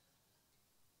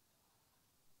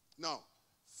 No,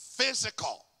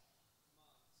 physical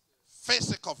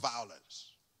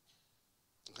violence,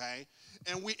 okay?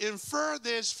 And we infer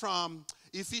this from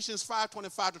Ephesians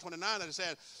 5:25-29 that it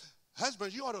said,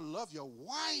 husbands, you ought to love your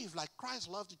wife like Christ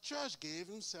loved the church, gave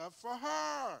himself for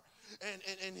her.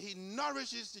 And he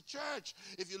nourishes the church.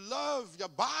 If you love your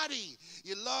body,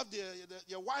 you love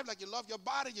your wife like you love your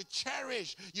body, you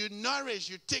cherish, you nourish,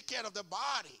 you take care of the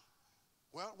body.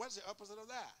 Well, what's the opposite of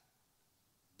that?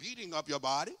 Beating up your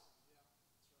body,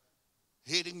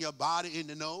 hitting your body in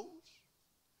the nose,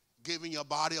 giving your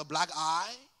body a black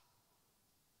eye.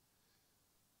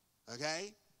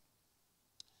 Okay?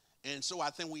 And so I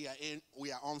think we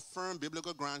are on firm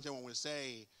biblical ground here when we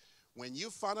say, when you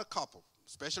find a couple,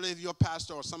 especially if you're a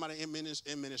pastor or somebody in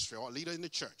ministry or a leader in the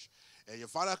church, and you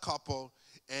find a couple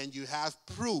and you have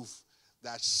proof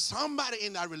that somebody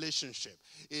in that relationship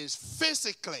is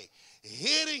physically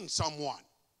hitting someone,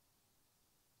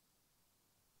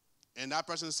 and that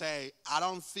person say, I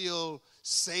don't feel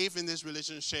safe in this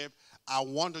relationship, I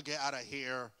want to get out of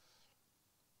here,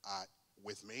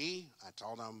 with me, I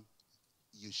told them,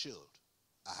 you should.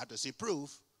 I have to see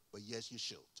proof, but yes, you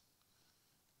should.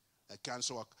 I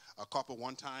counseled a couple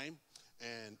one time,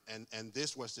 and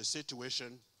this was the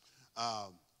situation.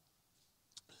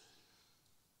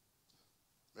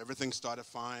 Everything started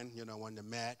fine, when they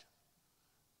met.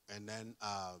 And then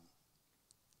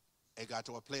it got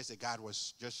to a place that God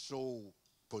was just so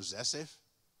possessive.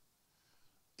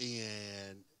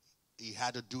 And he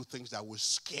had to do things that would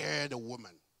scare the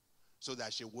woman so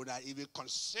that she would not even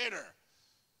consider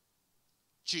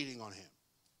cheating on him.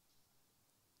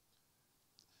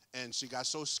 And she got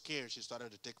so scared, she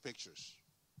started to take pictures.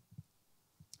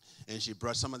 And she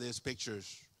brought some of these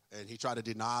pictures, and he tried to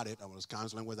deny it. I was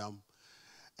counseling with him.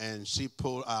 And she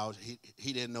pulled out,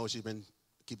 he didn't know she'd been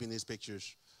keeping these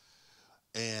pictures.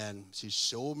 And she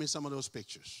showed me some of those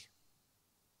pictures.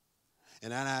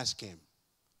 And I asked him,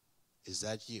 is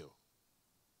that you?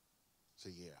 I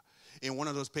said, yeah. In one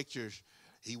of those pictures,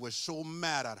 he was so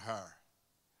mad at her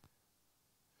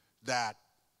that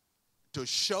to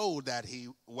show that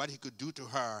what he could do to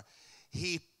her,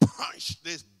 he punched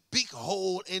this big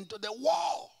hole into the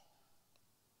wall.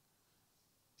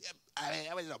 I mean,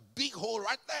 there was a big hole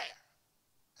right there.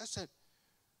 I said,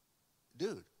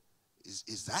 dude,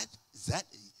 is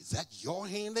that your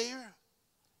hand there?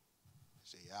 He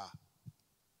said, yeah.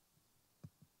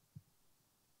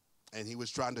 And he was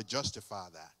trying to justify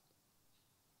that.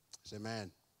 I said,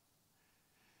 man,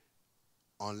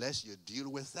 unless you deal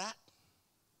with that,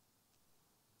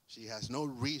 she has no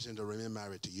reason to remain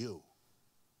married to you.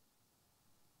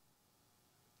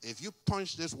 If you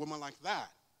punch this woman like that,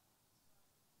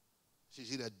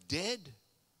 she's either dead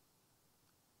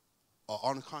or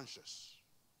unconscious.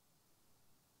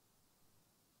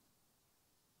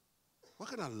 What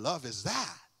kind of love is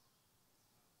that?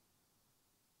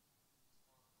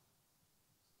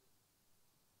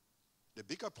 The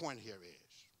bigger point here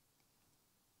is,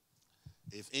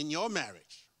 if in your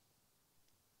marriage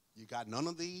you got none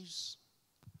of these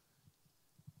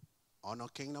on a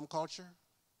kingdom culture,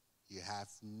 you have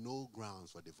no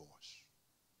grounds for divorce.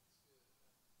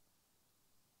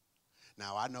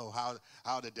 Now, I know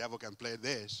how the devil can play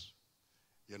this.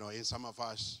 In some of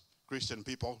us Christian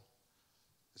people,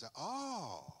 they say,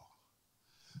 oh,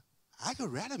 I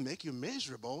could rather make you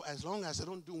miserable as long as I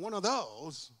don't do one of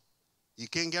those. You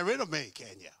can't get rid of me,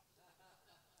 can you?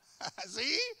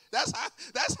 See? That's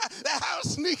how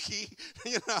sneaky,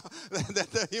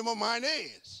 the human mind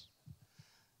is.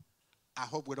 I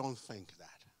hope we don't think that.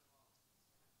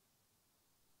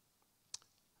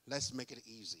 Let's make it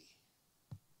easy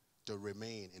to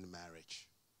remain in marriage.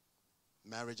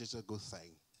 Marriage is a good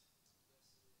thing.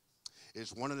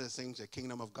 It's one of the things the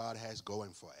kingdom of God has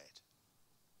going for it.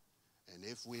 And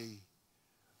if we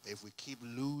keep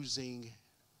losing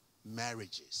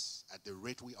marriages at the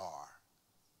rate we are,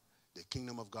 the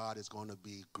kingdom of God is going to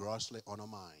be grossly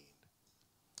undermined.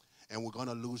 And we're going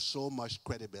to lose so much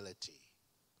credibility.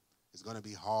 It's going to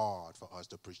be hard for us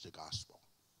to preach the gospel.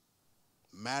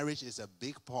 Marriage is a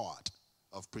big part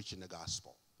of preaching the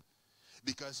gospel.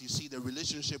 Because you see, the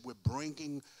relationship we're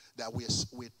bringing, that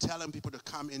we're telling people to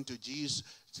come into Jesus,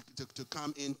 to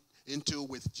come into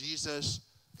with Jesus,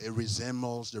 it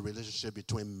resembles the relationship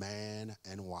between man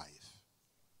and wife.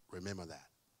 Remember that.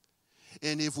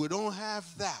 And if we don't have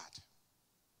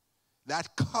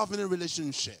that covenant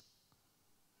relationship,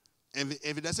 and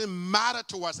if it doesn't matter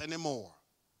to us anymore,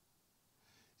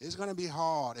 it's going to be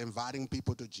hard inviting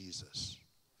people to Jesus.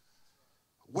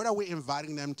 What are we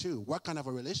inviting them to? What kind of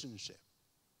a relationship?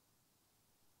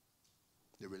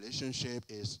 The relationship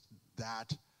is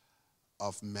that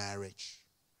of marriage,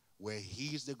 where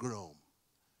he's the groom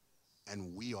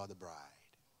and we are the bride.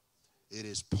 It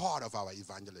is part of our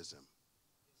evangelism.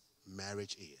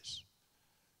 Marriage is.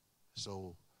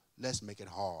 So let's make it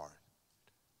hard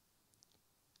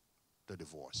to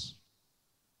divorce.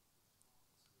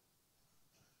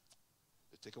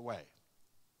 Take away.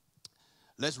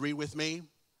 Let's read with me.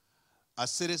 A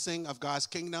citizen of God's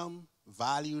kingdom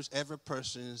values every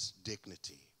person's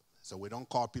dignity. So we don't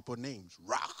call people names.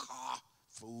 Raka,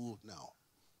 fool, no.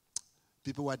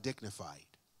 People are dignified.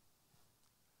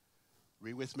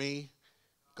 Read with me.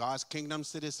 God's kingdom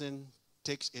citizen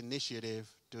takes initiative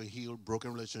to heal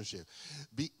broken relationship.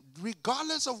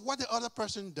 Regardless of what the other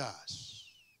person does.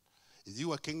 If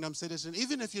you are a kingdom citizen,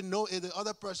 even if you know if the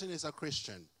other person is a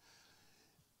Christian,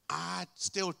 I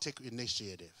still take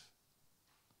initiative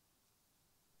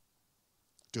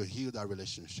to heal that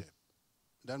relationship.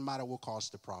 Doesn't matter what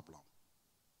caused the problem.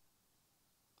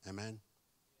 Amen?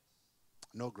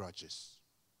 No grudges.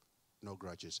 No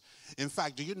grudges. In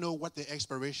fact, do you know what the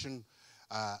expiration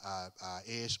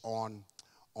is on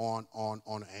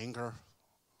anger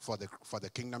for the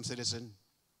kingdom citizen?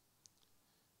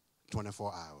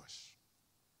 24 hours.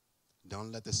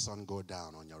 Don't let the sun go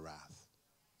down on your wrath.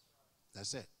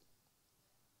 That's it.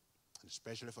 And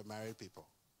especially for married people.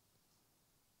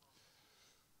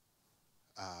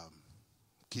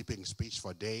 Keeping speech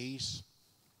for days,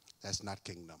 that's not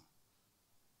kingdom.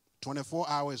 24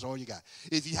 hours is all you got.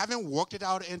 If you haven't worked it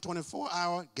out in 24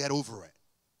 hours, get over it.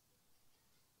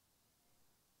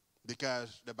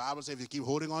 Because the Bible says if you keep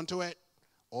holding on to it,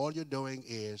 all you're doing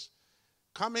is,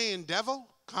 come in, devil,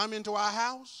 come into our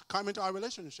house, come into our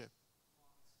relationship.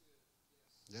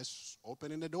 Just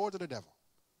opening the door to the devil.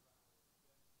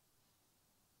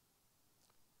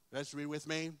 Let's read with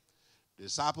me. The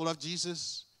disciple of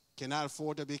Jesus cannot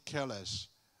afford to be careless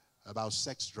about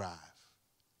sex drive.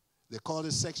 They call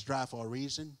it sex drive for a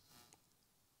reason.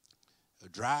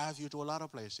 It'll drive you to a lot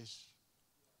of places.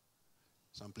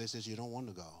 Some places you don't want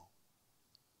to go.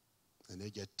 And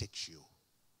it just takes you.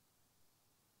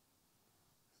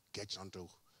 Gets onto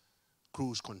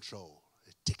cruise control.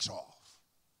 It takes off.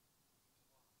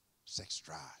 Sex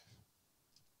drive.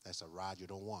 That's a ride you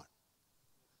don't want.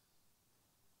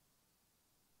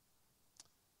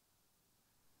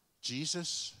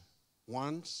 Jesus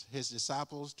wants his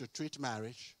disciples to treat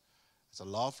marriage as a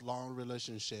lifelong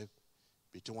relationship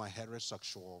between a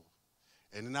heterosexual.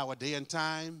 And in our day and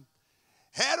time,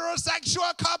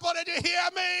 heterosexual couple, did you hear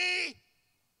me?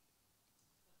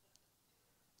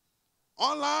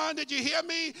 Online, did you hear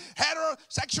me?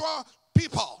 Heterosexual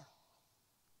people.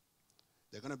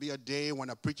 There's going to be a day when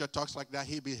a preacher talks like that,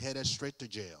 he'll be headed straight to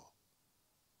jail.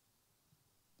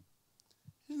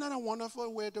 Isn't that a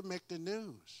wonderful way to make the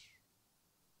news?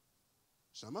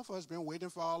 Some of us have been waiting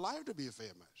for our life to be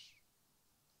famous.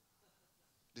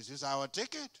 This is our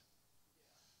ticket.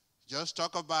 Just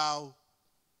talk about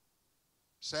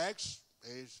sex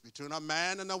is between a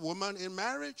man and a woman in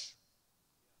marriage.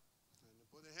 And they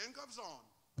put the handcuffs on.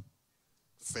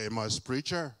 Famous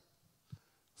preacher.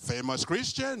 Famous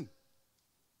Christian.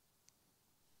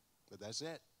 But that's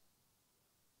it.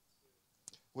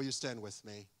 Will you stand with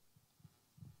me?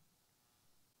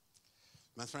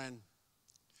 My friend,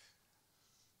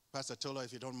 Pastor Tolo,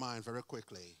 if you don't mind, very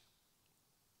quickly.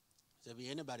 If there's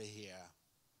anybody here,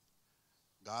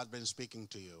 God's been speaking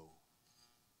to you,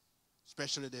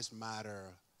 especially this matter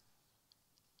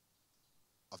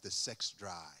of the sex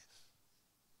drive.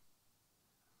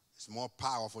 It's more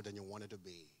powerful than you want it to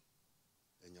be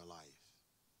in your life.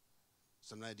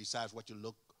 Sometimes it decides what you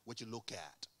look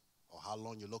at or how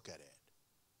long you look at it.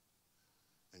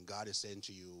 And God is saying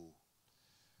to you,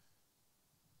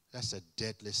 that's a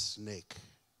deadly snake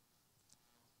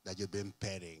that you've been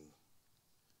petting.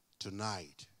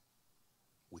 Tonight,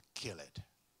 we kill it.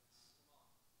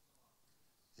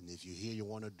 And if you hear you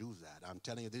want to do that, I'm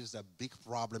telling you, this is a big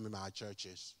problem in our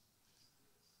churches.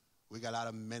 We got a lot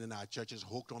of men in our churches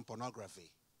hooked on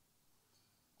pornography,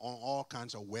 on all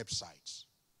kinds of websites.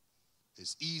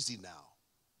 It's easy now.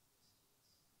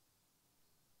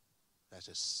 That's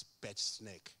a pet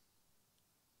snake.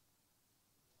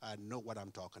 I know what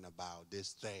I'm talking about.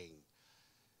 This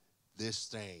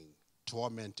thing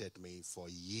tormented me for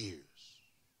years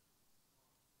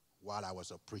while I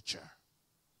was a preacher.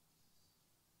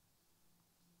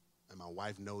 And my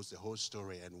wife knows the whole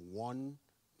story. And one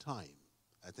time,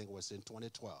 I think it was in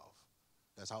 2012,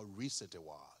 that's how recent it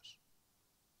was.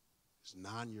 It's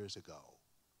 9 years ago,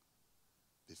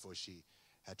 before she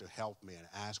had to help me and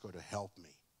ask her to help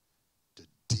me to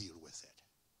deal with it.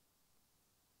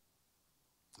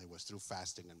 It was through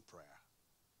fasting and prayer.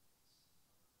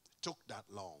 It took that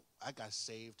long. I got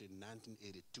saved in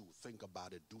 1982. Think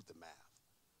about it, do the math.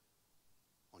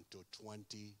 Until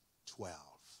 2012.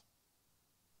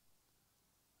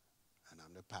 And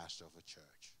I'm the pastor of a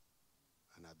church.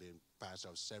 And I've been pastor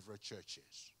of several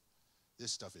churches.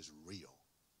 This stuff is real.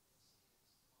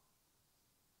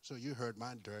 So you heard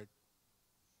my dirt.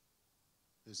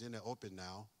 It's in the open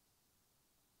now.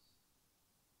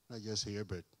 Not just here,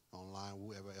 but online,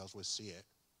 whoever else will see it.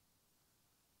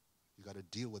 You got to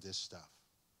deal with this stuff.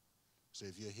 So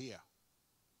if you're here,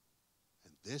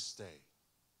 and this thing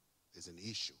is an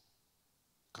issue,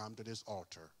 come to this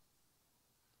altar,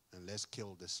 and let's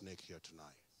kill the snake here tonight.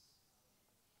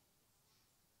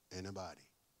 Anybody?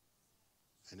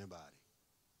 Anybody?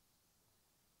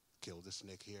 Kill the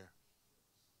snake here.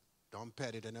 Don't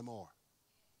pet it anymore.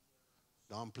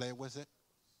 Don't play with it.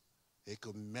 It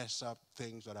could mess up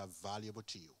things that are valuable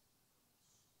to you.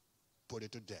 Put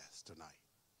it to death tonight.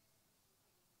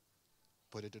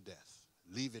 Put it to death.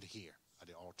 Leave it here at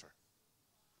the altar.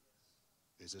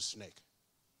 It's a snake.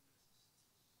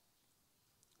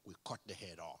 We cut the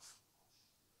head off.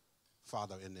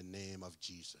 Father, in the name of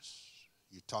Jesus,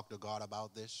 you talk to God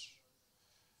about this.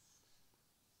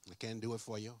 I can't do it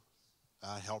for you.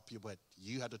 I'll help you, but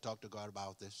you have to talk to God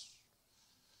about this.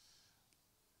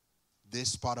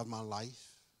 This part of my life,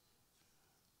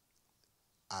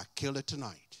 I kill it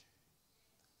tonight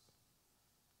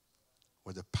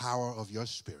with the power of your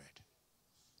Spirit.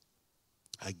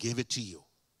 I give it to you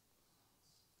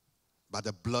by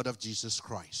the blood of Jesus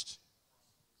Christ.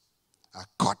 I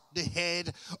cut the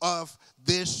head of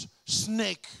this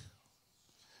snake,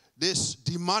 this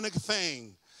demonic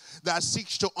thing that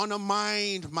seeks to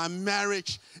undermine my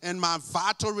marriage and my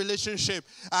vital relationship.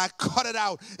 I cut it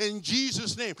out in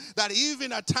Jesus' name. That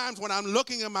even at times when I'm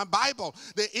looking in my Bible,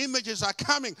 the images are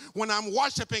coming. When I'm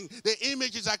worshiping, the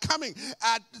images are coming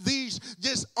at these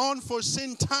just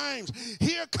unforeseen times.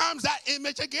 Here comes that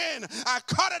image again. I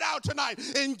cut it out tonight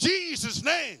in Jesus'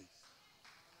 name.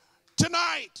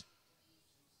 Tonight,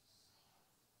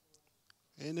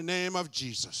 in the name of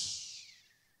Jesus.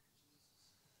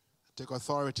 Take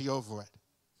authority over it.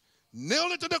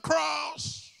 Nail it to the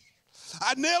cross.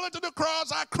 I nail it to the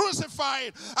cross. I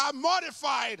crucified. I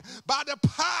mortified by the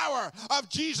power of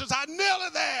Jesus. I nail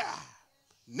it there.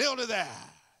 Nail it there.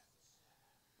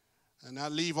 And I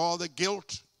leave all the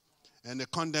guilt and the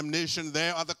condemnation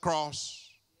there on the cross.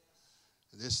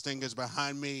 This thing is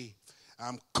behind me.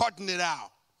 I'm cutting it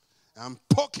out. I'm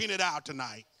poking it out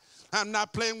tonight. I'm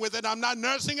not playing with it. I'm not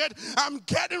nursing it. I'm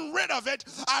getting rid of it.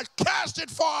 I cast it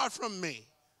far from me.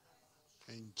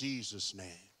 In Jesus' name.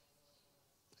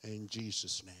 In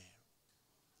Jesus'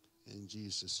 name. In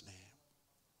Jesus' name.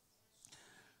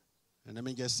 And let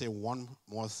me just say one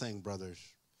more thing, brothers.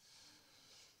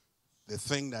 The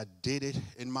thing that did it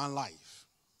in my life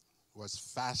was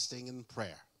fasting and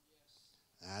prayer.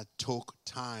 I took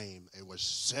time. It was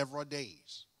several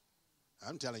days.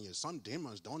 I'm telling you, some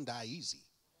demons don't die easy.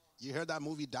 You heard that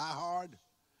movie Die Hard?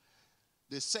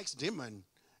 The sex demon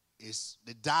is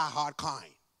the die hard kind.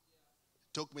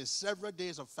 It took me several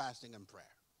days of fasting and prayer.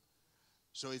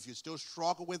 So if you still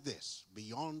struggle with this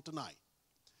beyond tonight,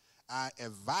 I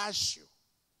advise you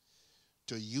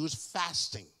to use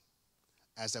fasting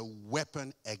as a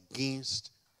weapon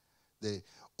against the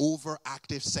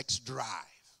overactive sex drive.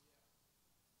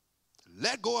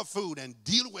 Let go of food and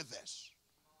deal with this.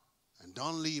 And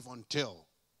don't leave until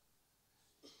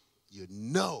you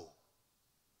know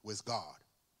with God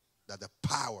that the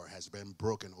power has been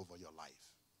broken over your life.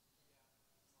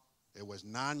 It was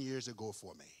 9 years ago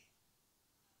for me.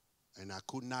 And I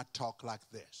could not talk like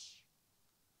this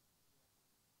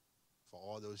for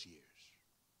all those years.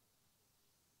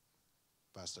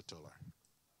 Pastor Tuller.